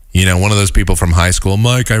 You know, one of those people from high school,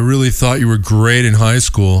 Mike, I really thought you were great in high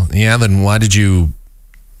school. Yeah, then why did you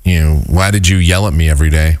yell at me every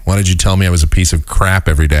day? Why did you tell me I was a piece of crap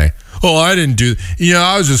every day? Oh, I didn't do,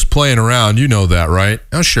 I was just playing around. You know that, right?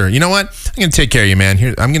 Oh, sure. You know what? I'm going to take care of you, man.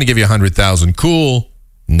 Here, I'm going to give you $100,000. Cool.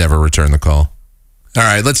 Never return the call. All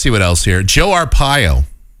right, let's see what else here. Joe Arpaio,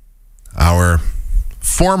 our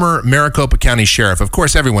former Maricopa County Sheriff. Of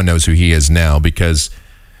course, everyone knows who he is now because,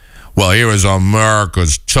 well, he was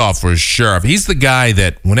America's toughest sheriff. He's the guy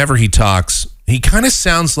that whenever he talks, he kind of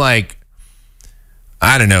sounds like,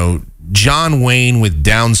 I don't know, John Wayne with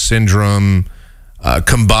Down syndrome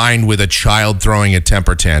combined with a child throwing a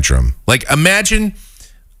temper tantrum. Like, imagine,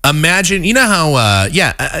 you know how,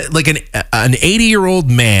 like an 80-year-old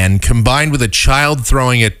man combined with a child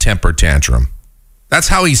throwing a temper tantrum. That's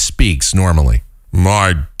how he speaks normally.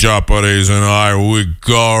 My deputies and I, we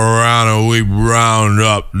go around and we round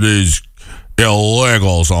up these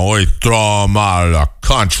illegals and we throw them out of the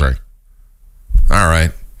country. All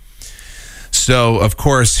right. So, of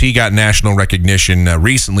course, he got national recognition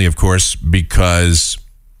recently, of course, because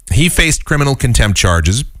he faced criminal contempt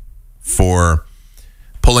charges for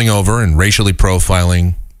pulling over and racially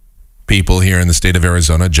profiling people here in the state of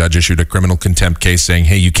Arizona. A judge issued a criminal contempt case saying,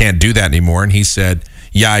 hey, you can't do that anymore. And he said,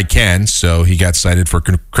 yeah, I can. So he got cited for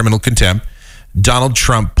criminal contempt. Donald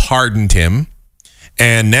Trump pardoned him.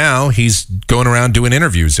 And now he's going around doing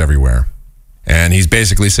interviews everywhere. And he's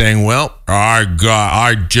basically saying, well, I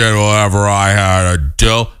did whatever I had to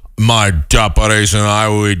do. My deputies and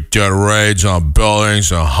I, we did raids on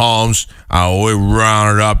buildings and homes, and we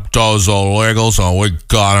rounded up those illegals, and we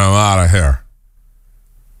got them out of here.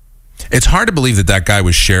 It's hard to believe that guy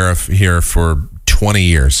was sheriff here for 20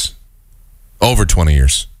 years. Over 20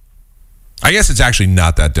 years. I guess it's actually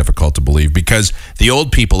not that difficult to believe because the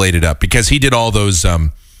old people ate it up because he did all those,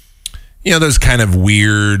 those kind of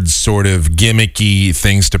weird sort of gimmicky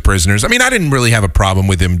things to prisoners. I mean, I didn't really have a problem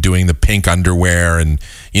with him doing the pink underwear and,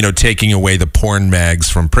 taking away the porn mags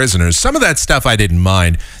from prisoners. Some of that stuff I didn't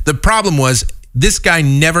mind. The problem was this guy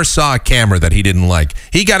never saw a camera that he didn't like.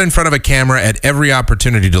 He got in front of a camera at every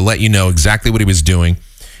opportunity to let you know exactly what he was doing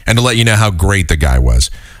and to let you know how great the guy was.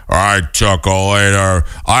 I took away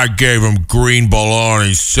I gave him green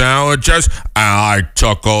bologna sandwiches, and I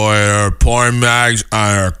took away their porn mags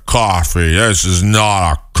and their coffee. This is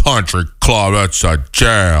not a country club, it's a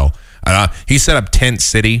jail. And he set up Tent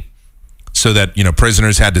City so that,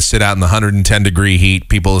 prisoners had to sit out in the 110-degree heat,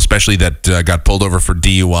 people especially that got pulled over for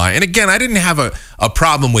DUI. And again, I didn't have a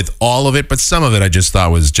problem with all of it, but some of it I just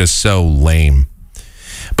thought was just so lame.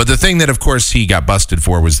 But the thing that, of course, he got busted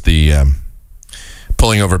for was the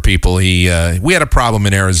pulling over people. We had a problem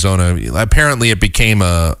in Arizona. Apparently, it became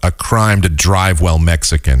a crime to drive while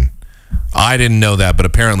Mexican. I didn't know that, but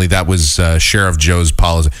apparently that was Sheriff Joe's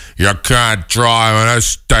policy. You can't drive in this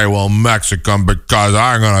state while Mexican because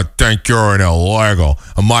I'm going to think you're an illegal,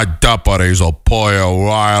 and my deputies will pull you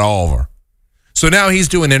right over. So now he's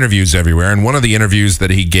doing interviews everywhere, and one of the interviews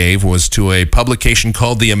that he gave was to a publication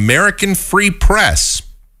called the American Free Press.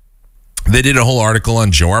 They did a whole article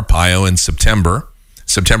on Joe Arpaio in September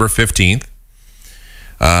 15th.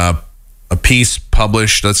 A piece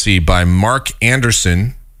published, by Mark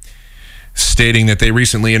Anderson, stating that they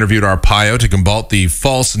recently interviewed Arpaio to combat the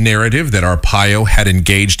false narrative that Arpaio had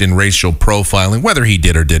engaged in racial profiling. Whether he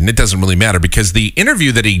did or didn't, it doesn't really matter because the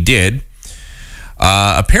interview that he did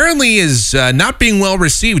apparently is not being well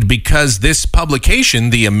received because this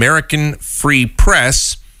publication, the American Free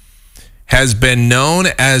Press, has been known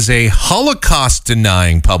as a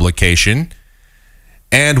Holocaust-denying publication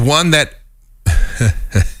and one that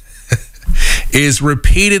is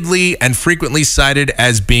repeatedly and frequently cited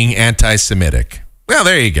as being anti-Semitic. Well,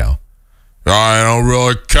 there you go. I don't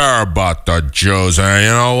really care about the Jews. And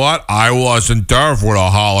you know what? I wasn't there for the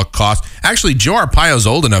Holocaust. Actually, Joe Arpaio's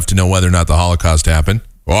old enough to know whether or not the Holocaust happened.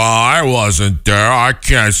 Well, I wasn't there. I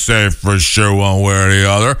can't say for sure one way or the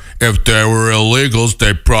other. If they were illegals,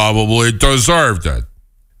 they probably deserved it.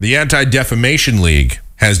 The Anti-Defamation League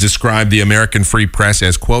has described the American Free Press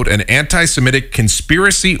as, quote, an anti-Semitic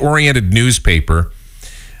conspiracy-oriented newspaper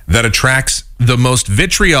that attracts the most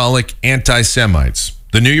vitriolic anti-Semites.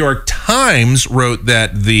 The New York Times wrote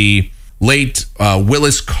that the late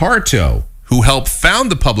Willis Carto, who helped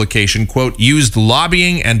found the publication, quote, used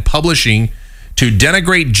lobbying and publishing to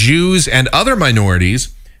denigrate Jews and other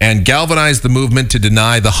minorities and galvanize the movement to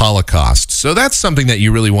deny the Holocaust. So that's something that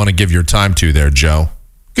you really want to give your time to there, Joe.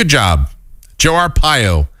 Good job. Joe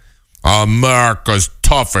Arpaio. America's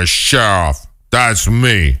toughest sheriff. That's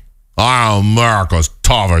me. I'm America's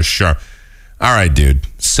toughest sheriff. All right, dude.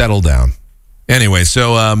 Settle down. Anyway,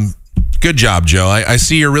 so good job, Joe. I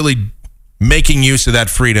see you're really making use of that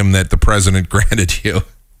freedom that the president granted you.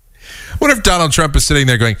 What if Donald Trump is sitting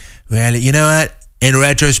there going, well, you know what? In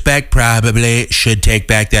retrospect, probably should take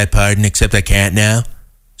back that pardon, except I can't now.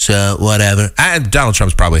 So whatever. Donald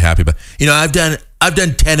Trump's probably happy, but you know, I've done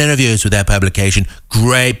 10 interviews with that publication.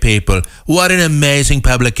 Great people. What an amazing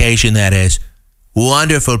publication that is.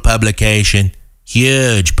 Wonderful publication.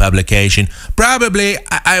 Huge publication. Probably,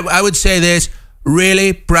 I would say this,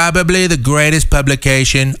 really, probably the greatest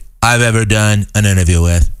publication I've ever done an interview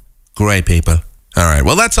with. Great people. All right.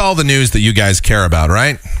 Well, that's all the news that you guys care about,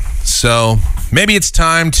 right? So maybe it's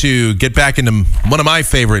time to get back into one of my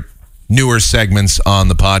favorite newer segments on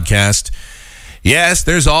the podcast. Yes,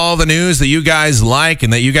 there's all the news that you guys like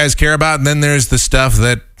and that you guys care about. And then there's the stuff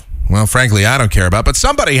that, well, frankly, I don't care about. But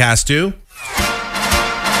somebody has to.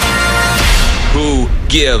 Who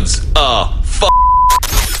gives a f***?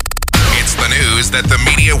 It's the news that the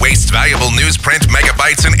media wastes valuable newsprint,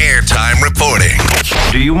 megabytes, and airtime reporting.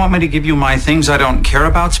 Do you want me to give you my things I don't care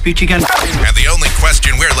about speech again? And the only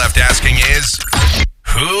question we're left asking is,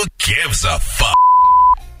 who gives a fuck?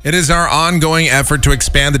 It is our ongoing effort to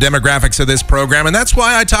expand the demographics of this program, and that's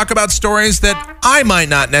why I talk about stories that I might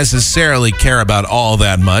not necessarily care about all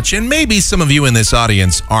that much, and maybe some of you in this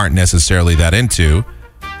audience aren't necessarily that into,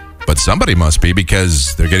 but somebody must be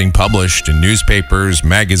because they're getting published in newspapers,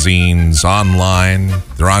 magazines, online,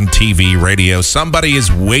 they're on TV, radio. Somebody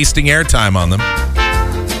is wasting airtime on them,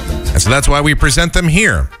 and so that's why we present them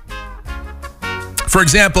here. For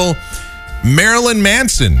example, Marilyn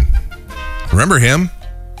Manson. Remember him?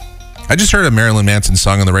 I just heard a Marilyn Manson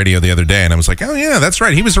song on the radio the other day, and I was like, oh, yeah, that's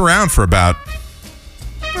right. He was around for about,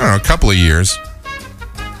 I don't know, a couple of years.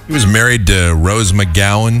 He was married to Rose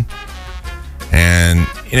McGowan, and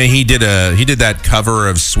you know, he did that cover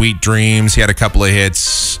of Sweet Dreams. He had a couple of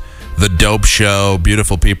hits, The Dope Show,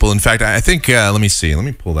 Beautiful People. In fact, I think, let me see. Let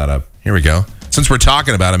me pull that up. Here we go. Since we're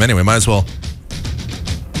talking about him anyway, might as well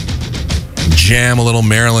jam a little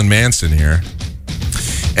Marilyn Manson here.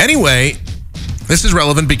 Anyway, this is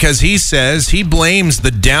relevant because he says he blames the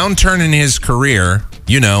downturn in his career,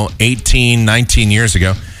 18, 19 years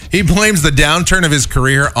ago. He blames the downturn of his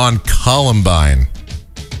career on Columbine.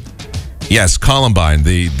 Yes, Columbine,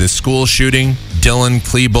 the school shooting. Dylan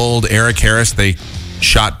Klebold, Eric Harris, they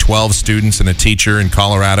shot 12 students and a teacher in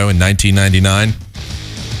Colorado in 1999.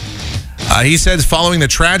 He says following the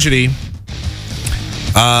tragedy,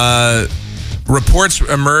 reports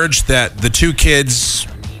emerged that the two kids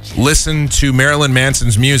listened to Marilyn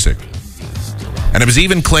Manson's music. And it was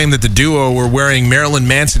even claimed that the duo were wearing Marilyn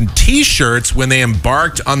Manson t-shirts when they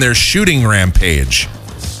embarked on their shooting rampage.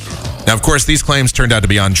 Now, of course, these claims turned out to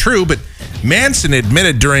be untrue, but Manson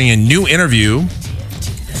admitted during a new interview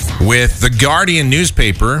with the Guardian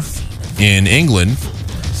newspaper in England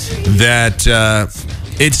that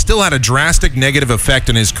it still had a drastic negative effect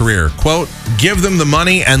on his career. Quote, give them the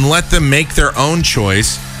money and let them make their own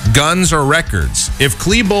choice, guns or records. If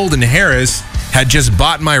Klebold and Harris had just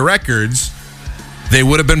bought my records, they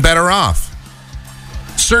would have been better off.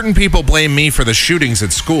 Certain people blame me for the shootings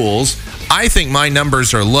at schools. I think my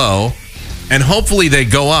numbers are low, and hopefully they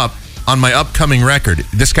go up on my upcoming record.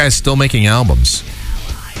 This guy's still making albums.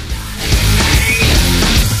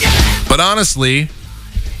 But honestly,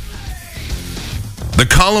 the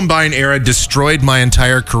Columbine era destroyed my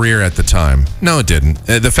entire career at the time. No, it didn't.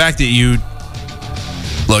 The fact that you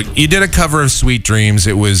did a cover of Sweet Dreams.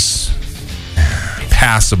 It was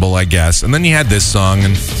passable, I guess. And then you had this song,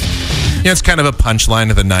 and it's kind of a punchline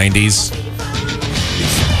of the 90s.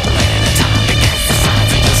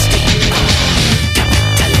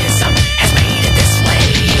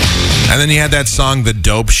 And then you had that song, The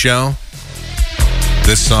Dope Show.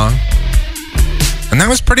 This song. And that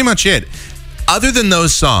was pretty much it. Other than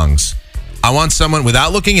those songs, I want someone,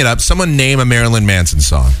 without looking it up, someone name a Marilyn Manson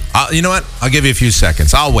song. You know what? I'll give you a few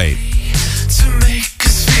seconds. I'll wait. To make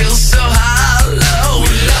us feels so hollow.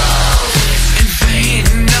 Love in vain,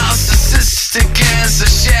 narcissistic as a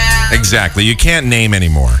shadow. Exactly. You can't name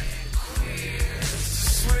anymore.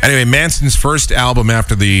 Anyway, Manson's first album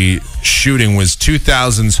after the shooting was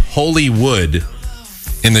 2000's Holy Wood,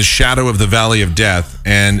 In the Shadow of the Valley of Death,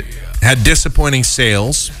 and had disappointing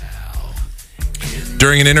sales.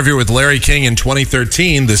 During an interview with Larry King in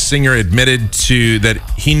 2013, the singer admitted that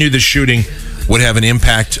he knew the shooting would have an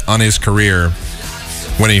impact on his career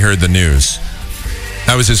when he heard the news.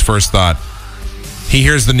 That was his first thought. He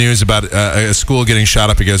hears the news about a school getting shot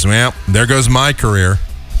up. He goes, well, there goes my career.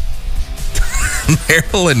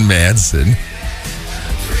 Marilyn Manson.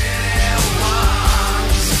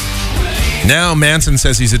 Now Manson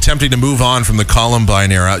says he's attempting to move on from the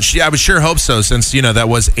Columbine era. I would sure hope so, since, that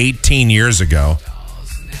was 18 years ago.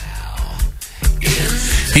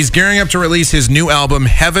 He's gearing up to release his new album,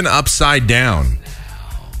 Heaven Upside Down.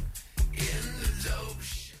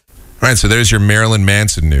 All right, so there's your Marilyn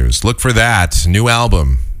Manson news. Look for that new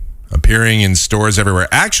album appearing in stores everywhere.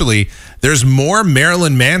 Actually, there's more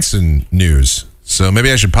Marilyn Manson news, so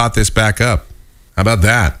maybe I should pot this back up. How about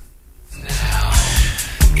that?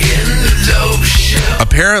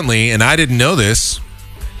 Apparently, and I didn't know this,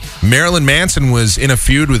 Marilyn Manson was in a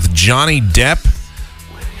feud with Johnny Depp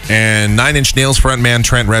and Nine Inch Nails frontman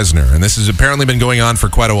Trent Reznor, and this has apparently been going on for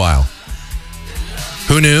quite a while.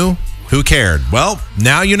 Who knew? Who cared? Well,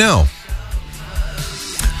 now you know.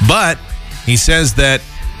 But he says that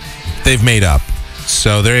they've made up.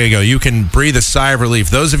 So there you go. You can breathe a sigh of relief.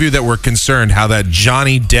 Those of you that were concerned how that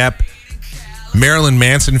Johnny Depp Marilyn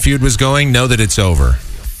Manson feud was going, know that it's over.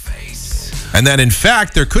 And that, in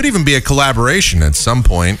fact, there could even be a collaboration at some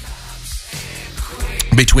point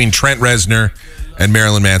between Trent Reznor and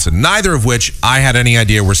Marilyn Manson, neither of which I had any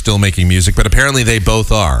idea were still making music, but apparently they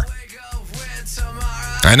both are.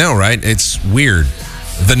 I know, right? It's weird.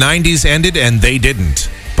 The 90s ended and they didn't,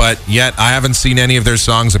 but yet I haven't seen any of their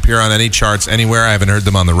songs appear on any charts anywhere. I haven't heard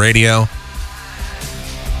them on the radio.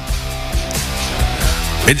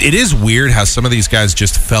 It is weird how some of these guys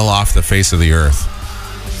just fell off the face of the earth.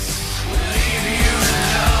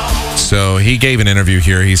 So he gave an interview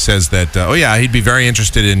here. He says that, he'd be very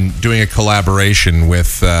interested in doing a collaboration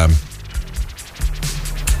with Trent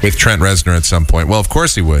Reznor at some point. Well, of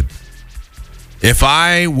course he would. If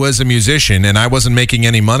I was a musician and I wasn't making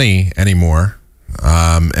any money anymore,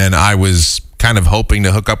 and I was kind of hoping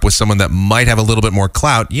to hook up with someone that might have a little bit more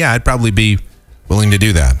clout, I'd probably be willing to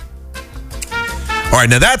do that. All right,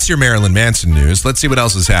 now that's your Marilyn Manson news. Let's see what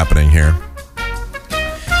else is happening here.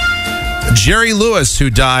 Jerry Lewis, who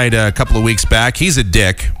died a couple of weeks back, he's a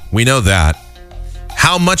dick. We know that.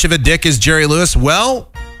 How much of a dick is Jerry Lewis? Well,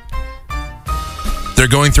 they're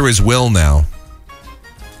going through his will now.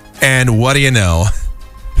 And what do you know?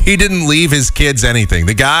 He didn't leave his kids anything.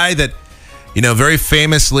 The guy that, very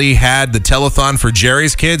famously had the telethon for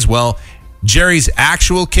Jerry's kids, well, Jerry's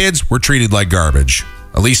actual kids were treated like garbage,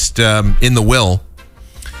 at least in the will.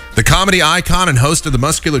 The comedy icon and host of the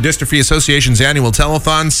Muscular Dystrophy Association's annual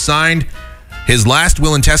telethon signed his last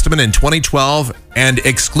will and testament in 2012 and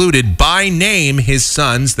excluded by name his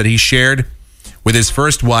sons that he shared with his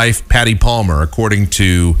first wife, Patty Palmer, according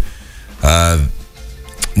to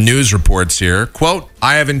news reports here. Quote,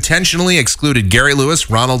 I have intentionally excluded Gary Lewis,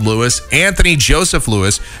 Ronald Lewis, Anthony Joseph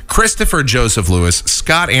Lewis, Christopher Joseph Lewis,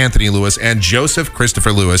 Scott Anthony Lewis, and Joseph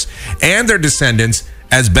Christopher Lewis, and their descendants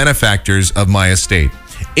as benefactors of my estate.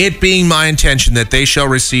 It being my intention that they shall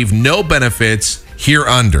receive no benefits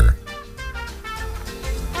hereunder.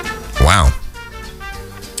 Wow.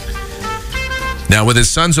 Now, with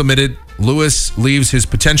his sons omitted, Lewis leaves his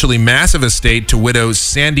potentially massive estate to widow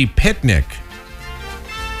Sandy Pitnick.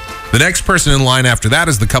 The next person in line after that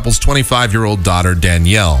is the couple's 25-year-old daughter,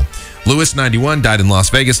 Danielle. Lewis, 91, died in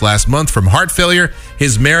Las Vegas last month from heart failure.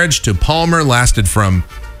 His marriage to Palmer lasted from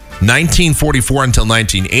 1944 until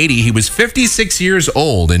 1980. He was 56 years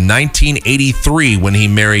old in 1983 when he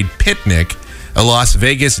married Pitnick, a Las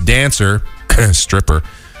Vegas dancer, stripper,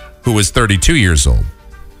 who was 32 years old.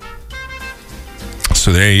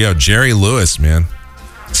 So there you go. Jerry Lewis, man.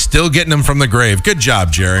 Still getting him from the grave. Good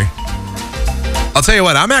job, Jerry. I'll tell you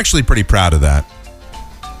what, I'm actually pretty proud of that.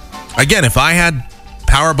 Again, if I had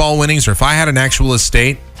Powerball winnings or if I had an actual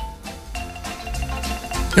estate,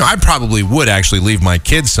 I probably would actually leave my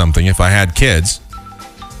kids something if I had kids.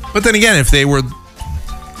 But then again, if they were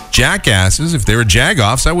jackasses, if they were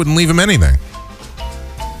jagoffs, I wouldn't leave them anything.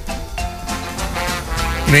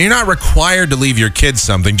 You're not required to leave your kids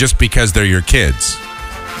something just because they're your kids.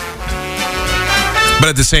 But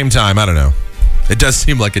at the same time, I don't know. It does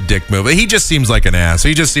seem like a dick move. He just seems like an ass.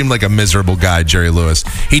 He just seemed like a miserable guy, Jerry Lewis.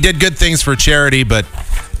 He did good things for charity, but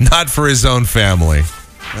not for his own family.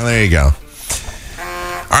 Well, there you go.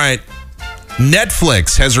 All right.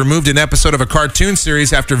 Netflix has removed an episode of a cartoon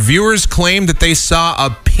series after viewers claimed that they saw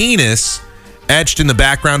a penis etched in the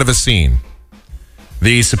background of a scene.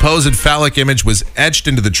 The supposed phallic image was etched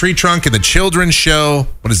into the tree trunk in the children's show,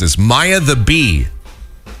 what is this, Maya the Bee,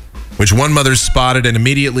 which one mother spotted and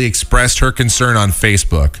immediately expressed her concern on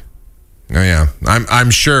Facebook. Oh, yeah.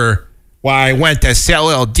 I'm sure. Well, I went to sit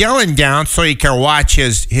little Dylan down so he can watch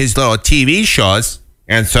his little TV shows.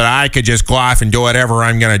 And so that I could just go off and do whatever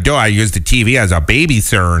I'm going to do. I use the TV as a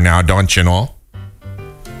babysitter now, don't you know?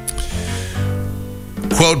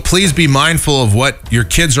 Quote, please be mindful of what your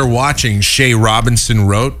kids are watching, Shay Robinson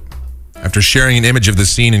wrote after sharing an image of the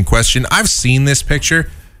scene in question. I've seen this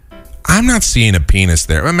picture. I'm not seeing a penis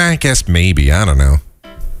there. I mean, I guess maybe. I don't know.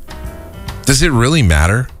 Does it really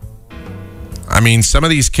matter? I mean, some of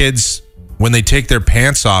these kids, when they take their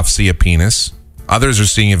pants off, see a penis. Others are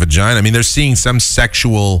seeing a vagina. I mean, they're seeing some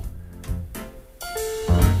sexual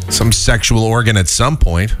organ at some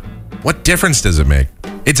point. What difference does it make?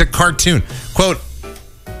 It's a cartoon. Quote,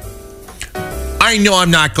 I know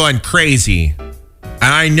I'm not going crazy. And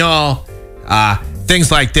I know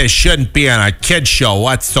things like this shouldn't be on a kid's show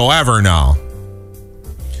whatsoever now.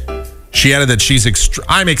 She added that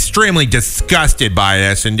I'm extremely disgusted by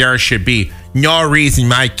this, and there should be no reason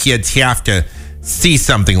my kids have to see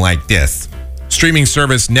something like this. Streaming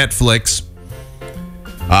service Netflix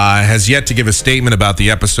has yet to give a statement about the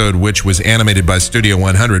episode, which was animated by Studio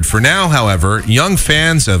 100. For now, however, young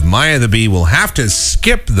fans of Maya the Bee will have to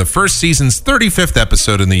skip the first season's 35th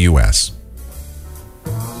episode in the U.S.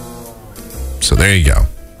 So there you go.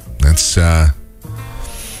 That's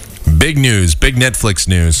big news, big Netflix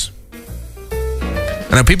news.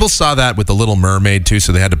 I know people saw that with The Little Mermaid, too,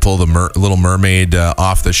 so they had to pull the Little Mermaid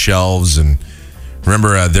off the shelves. And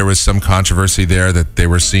remember, there was some controversy there that they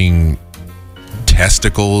were seeing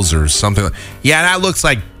testicles or something. Yeah, that looks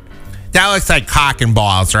like cock and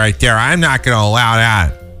balls right there. I'm not going to allow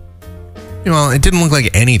that. Well, it didn't look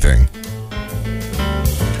like anything.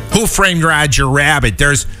 Who Framed Roger Rabbit?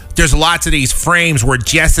 There's lots of these frames where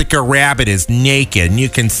Jessica Rabbit is naked, and you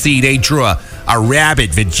can see they drew a rabbit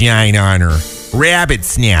vagina on her. Rabbit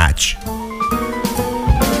snatch.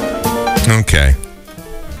 Okay.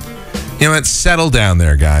 You know what? Settle down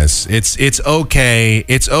there, guys. It's okay.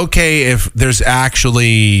 It's okay if there's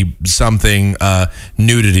actually something,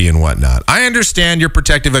 nudity and whatnot. I understand you're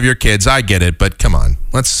protective of your kids. I get it, but come on.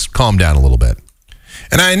 Let's calm down a little bit.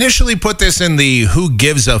 And I initially put this in the who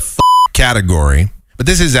gives a f*** category, but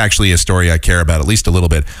this is actually a story I care about at least a little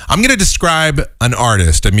bit. I'm going to describe an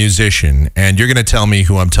artist, a musician, and you're going to tell me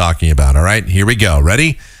who I'm talking about, all right? Here we go.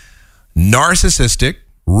 Ready? Narcissistic,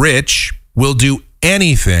 rich, will do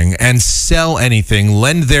anything and sell anything,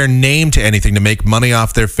 lend their name to anything to make money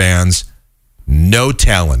off their fans. No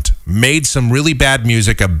talent. Made some really bad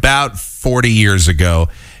music about 40 years ago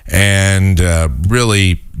and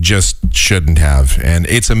really just shouldn't have. And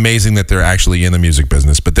it's amazing that they're actually in the music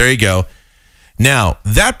business. But there you go. Now,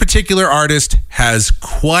 that particular artist has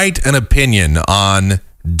quite an opinion on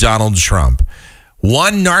Donald Trump.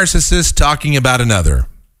 One narcissist talking about another.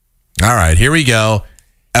 All right, here we go.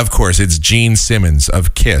 Of course, it's Gene Simmons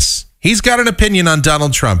of KISS. He's got an opinion on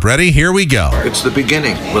Donald Trump. Ready? Here we go. It's the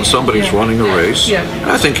beginning when somebody's running a race.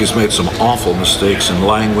 I think he's made some awful mistakes in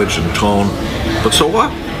language and tone. But so what?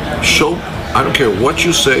 I don't care what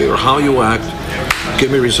you say or how you act. Give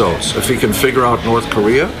me results. If he can figure out North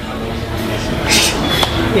Korea,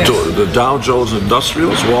 the Dow Jones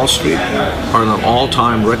Industrials, Wall Street, are at an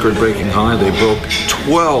all-time record-breaking high. They broke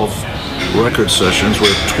 12 record sessions.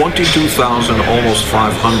 We're at 22,000, almost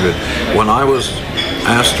 500. When I was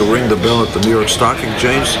asked to ring the bell at the New York Stock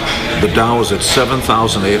Exchange, the Dow was at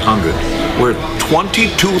 7,800. We're at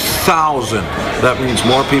 22,000. That means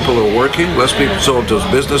more people are working, less people. So does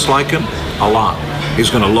business like him? A lot. He's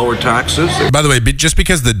going to lower taxes. By the way, just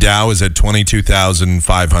because the Dow is at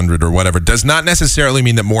 22,500 or whatever does not necessarily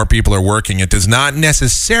mean that more people are working. It does not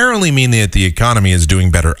necessarily mean that the economy is doing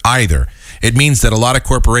better either. It means that a lot of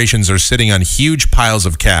corporations are sitting on huge piles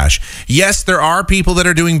of cash. Yes, there are people that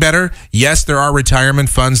are doing better. Yes, there are retirement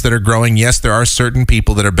funds that are growing. Yes, there are certain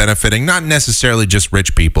people that are benefiting, not necessarily just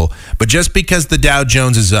rich people. But just because the Dow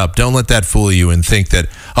Jones is up, don't let that fool you and think that,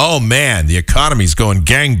 oh man, the economy's going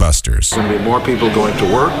gangbusters. There's going to be more people going to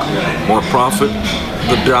work, more profit.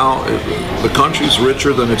 The country's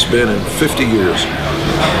richer than it's been in 50 years.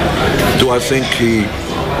 Do I think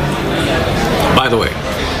by the way,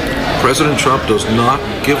 President Trump does not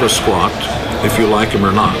give a squat if you like him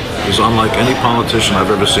or not. He's unlike any politician I've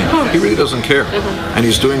ever seen. He really doesn't care. And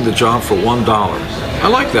he's doing the job for $1. I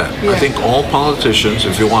like that. I think all politicians,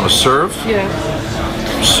 if you want to serve,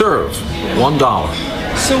 serve $1.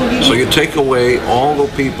 So you take away all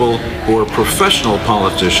the people who are professional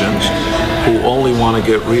politicians who only want to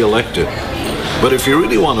get reelected. But if you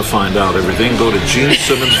really want to find out everything, go to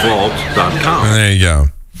GeneSimmonsVault.com. There you go.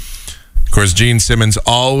 Of course, Gene Simmons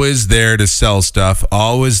always there to sell stuff,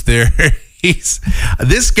 always there.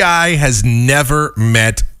 This guy has never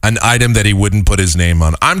met an item that he wouldn't put his name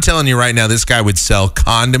on. I'm telling you right now, this guy would sell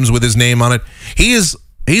condoms with his name on it. He's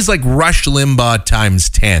like Rush Limbaugh times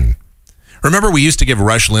 10. Remember, we used to give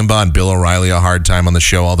Rush Limbaugh and Bill O'Reilly a hard time on the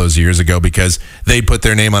show all those years ago because they put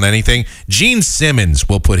their name on anything? Gene Simmons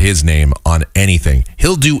will put his name on anything.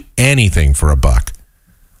 He'll do anything for $1.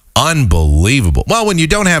 Unbelievable. Well, when you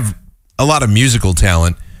don't have a lot of musical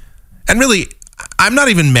talent, and really, I'm not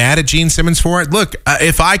even mad at Gene Simmons for it. Look,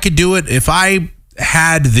 if I could do it, if I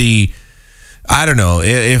had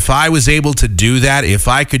if I was able to do that, if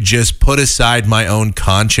I could just put aside my own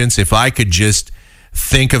conscience, if I could just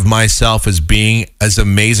think of myself as being as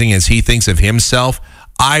amazing as he thinks of himself,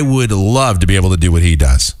 I would love to be able to do what he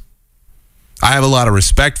does. I have a lot of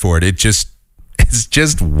respect for it. It's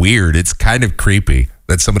just weird. It's kind of creepy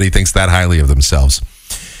that somebody thinks that highly of themselves.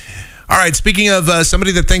 All right, speaking of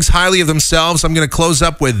somebody that thinks highly of themselves, I'm going to close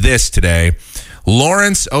up with this today.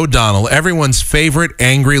 Lawrence O'Donnell, everyone's favorite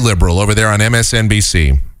angry liberal over there on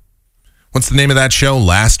MSNBC. What's the name of that show?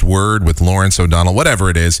 Last Word with Lawrence O'Donnell, whatever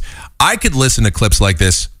it is. I could listen to clips like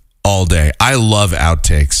this all day. I love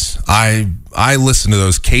outtakes. I listen to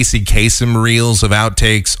those Casey Kasem reels of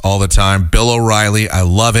outtakes all the time. Bill O'Reilly, I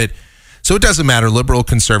love it. So it doesn't matter, liberal,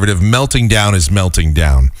 conservative, melting down is melting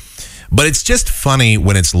down. But it's just funny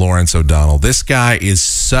when it's Lawrence O'Donnell. This guy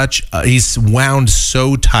is he's wound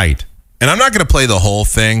so tight. And I'm not going to play the whole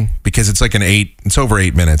thing because it's like it's over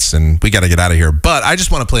 8 minutes and we got to get out of here. But I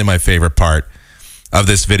just want to play my favorite part of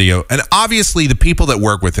this video. And obviously the people that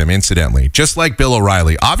work with him, incidentally, just like Bill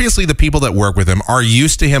O'Reilly, obviously the people that work with him are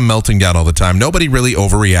used to him melting down all the time. Nobody really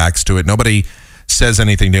overreacts to it. Nobody says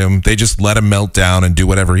anything to him. They just let him melt down and do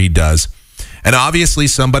whatever he does. And obviously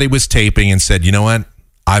somebody was taping and said, you know what?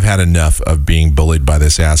 I've had enough of being bullied by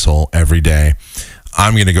this asshole every day.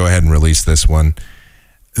 I'm going to go ahead and release this one.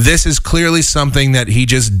 This is clearly something that he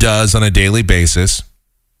just does on a daily basis.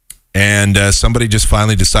 And somebody just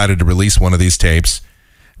finally decided to release one of these tapes,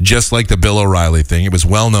 just like the Bill O'Reilly thing. It was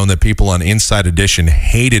well known that people on Inside Edition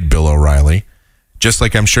hated Bill O'Reilly, just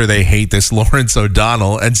like I'm sure they hate this Lawrence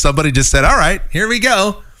O'Donnell. And somebody just said, all right, here we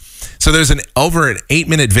go. So there's over an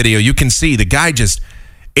 8-minute video. You can see the guy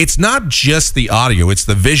it's not just the audio, it's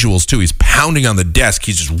the visuals too. He's pounding on the desk.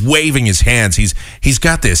 He's just waving his hands. He's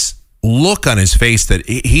got this look on his face that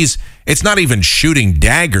it's not even shooting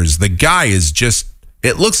daggers. The guy is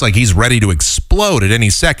it looks like he's ready to explode at any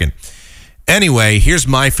second. Anyway, here's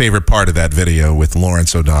my favorite part of that video with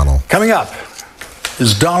Lawrence O'Donnell. Coming up,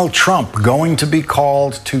 is Donald Trump going to be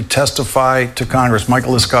called to testify to Congress?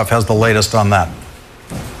 Michael Iskoff has the latest on that.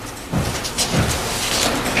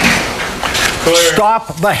 Clear.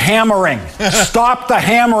 Stop the hammering. Stop the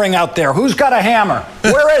hammering out there. Who's got a hammer?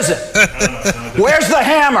 Where is it? Where's the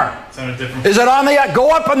hammer? Is it on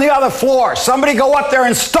go up on the other floor? Somebody go up there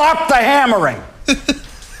and stop the hammering.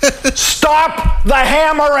 Stop the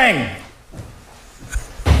hammering.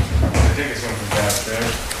 I think it's going from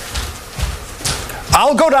downstairs.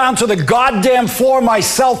 I'll go down to the goddamn floor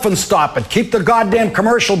myself and stop it. Keep the goddamn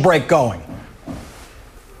commercial break going.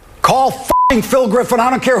 Call f***ing Phil Griffin.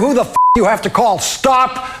 I don't care who the f*** you have to call.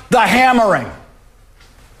 Stop the hammering.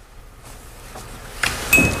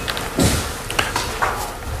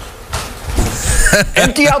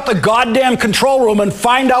 Empty out the goddamn control room and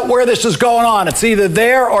find out where this is going on. It's either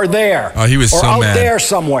there or there. Oh, he was so mad. Or out there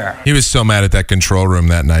somewhere. He was so mad at that control room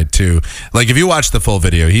that night, too. Like, if you watch the full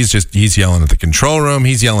video, he's yelling at the control room.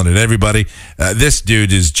 He's yelling at everybody. This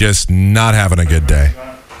dude is just not having a good day.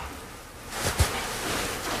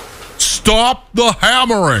 Stop the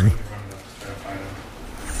hammering.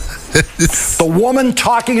 The woman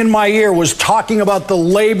talking in my ear was talking about the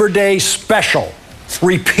Labor Day special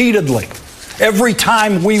repeatedly. Every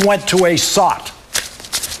time we went to a SOT.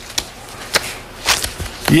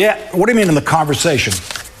 Yeah, what do you mean in the conversation?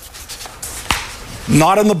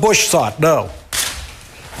 Not in the Bush SOT, no.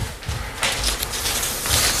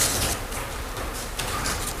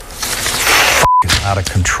 F***ing out of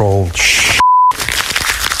control shit.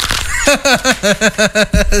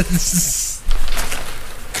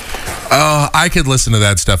 Oh, I could listen to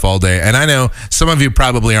that stuff all day. And I know some of you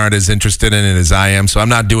probably aren't as interested in it as I am, so I'm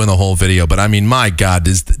not doing the whole video. But I mean, my God,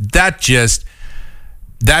 that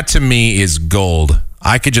to me is gold.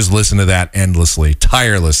 I could just listen to that endlessly,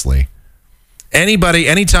 tirelessly.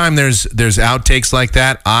 Anytime there's outtakes like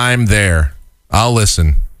that, I'm there. I'll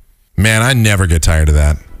listen. Man, I never get tired of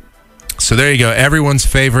that. So there you go. Everyone's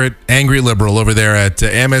favorite angry liberal over there at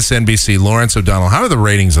MSNBC, Lawrence O'Donnell. How are the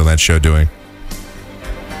ratings on that show doing?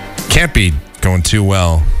 Can't be going too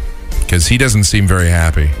well because he doesn't seem very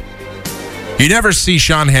happy. You never see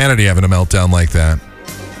Sean Hannity having a meltdown like that.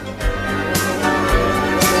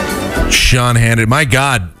 Sean Hannity, my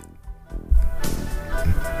God.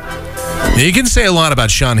 Now, you can say a lot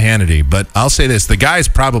about Sean Hannity, but I'll say this. The guy's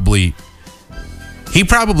probably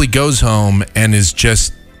goes home and is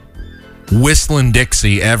just whistling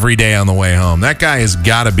Dixie every day on the way home. That guy has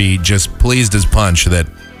got to be just pleased as punch that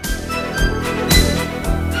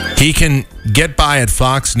he can get by at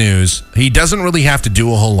Fox News. He doesn't really have to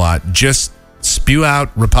do a whole lot. Just spew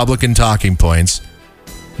out Republican talking points,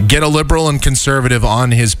 get a liberal and conservative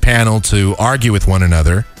on his panel to argue with one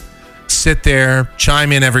another, sit there,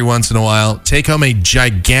 chime in every once in a while, take home a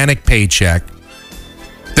gigantic paycheck.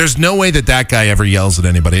 There's no way that guy ever yells at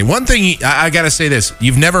anybody. One thing, I got to say this.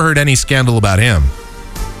 You've never heard any scandal about him.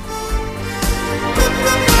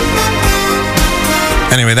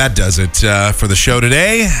 Anyway, that does it for the show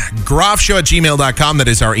today. GroffShow@gmail.com. That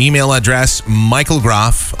is our email address. Michael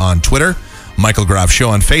Groff on Twitter. Michael Groff Show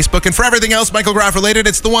on Facebook. And for everything else Michael Groff related,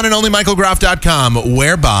 it's the one and only MichaelGroff.com,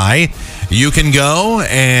 whereby you can go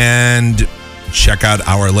and check out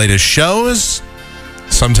our latest shows.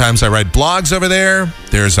 Sometimes I write blogs over there.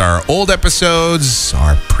 There's our old episodes,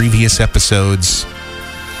 our previous episodes.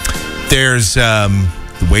 There's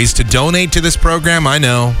ways to donate to this program. I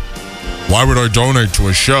know. Why would I donate to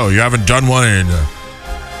a show? You haven't done one in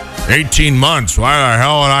 18 months. Why the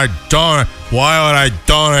hell would I donate? Why would I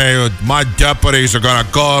donate? My deputies are going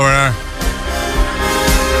to go over there.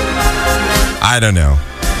 I don't know.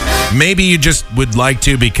 Maybe you just would like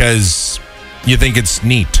to because you think it's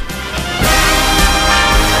neat.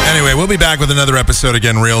 Anyway, we'll be back with another episode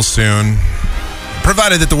again real soon,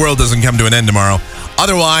 provided that the world doesn't come to an end tomorrow.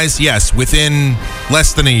 Otherwise, yes, within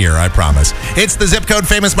less than a year, I promise. It's the Zip Code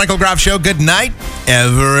Famous Michael Groff Show. Good night,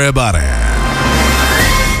 everybody.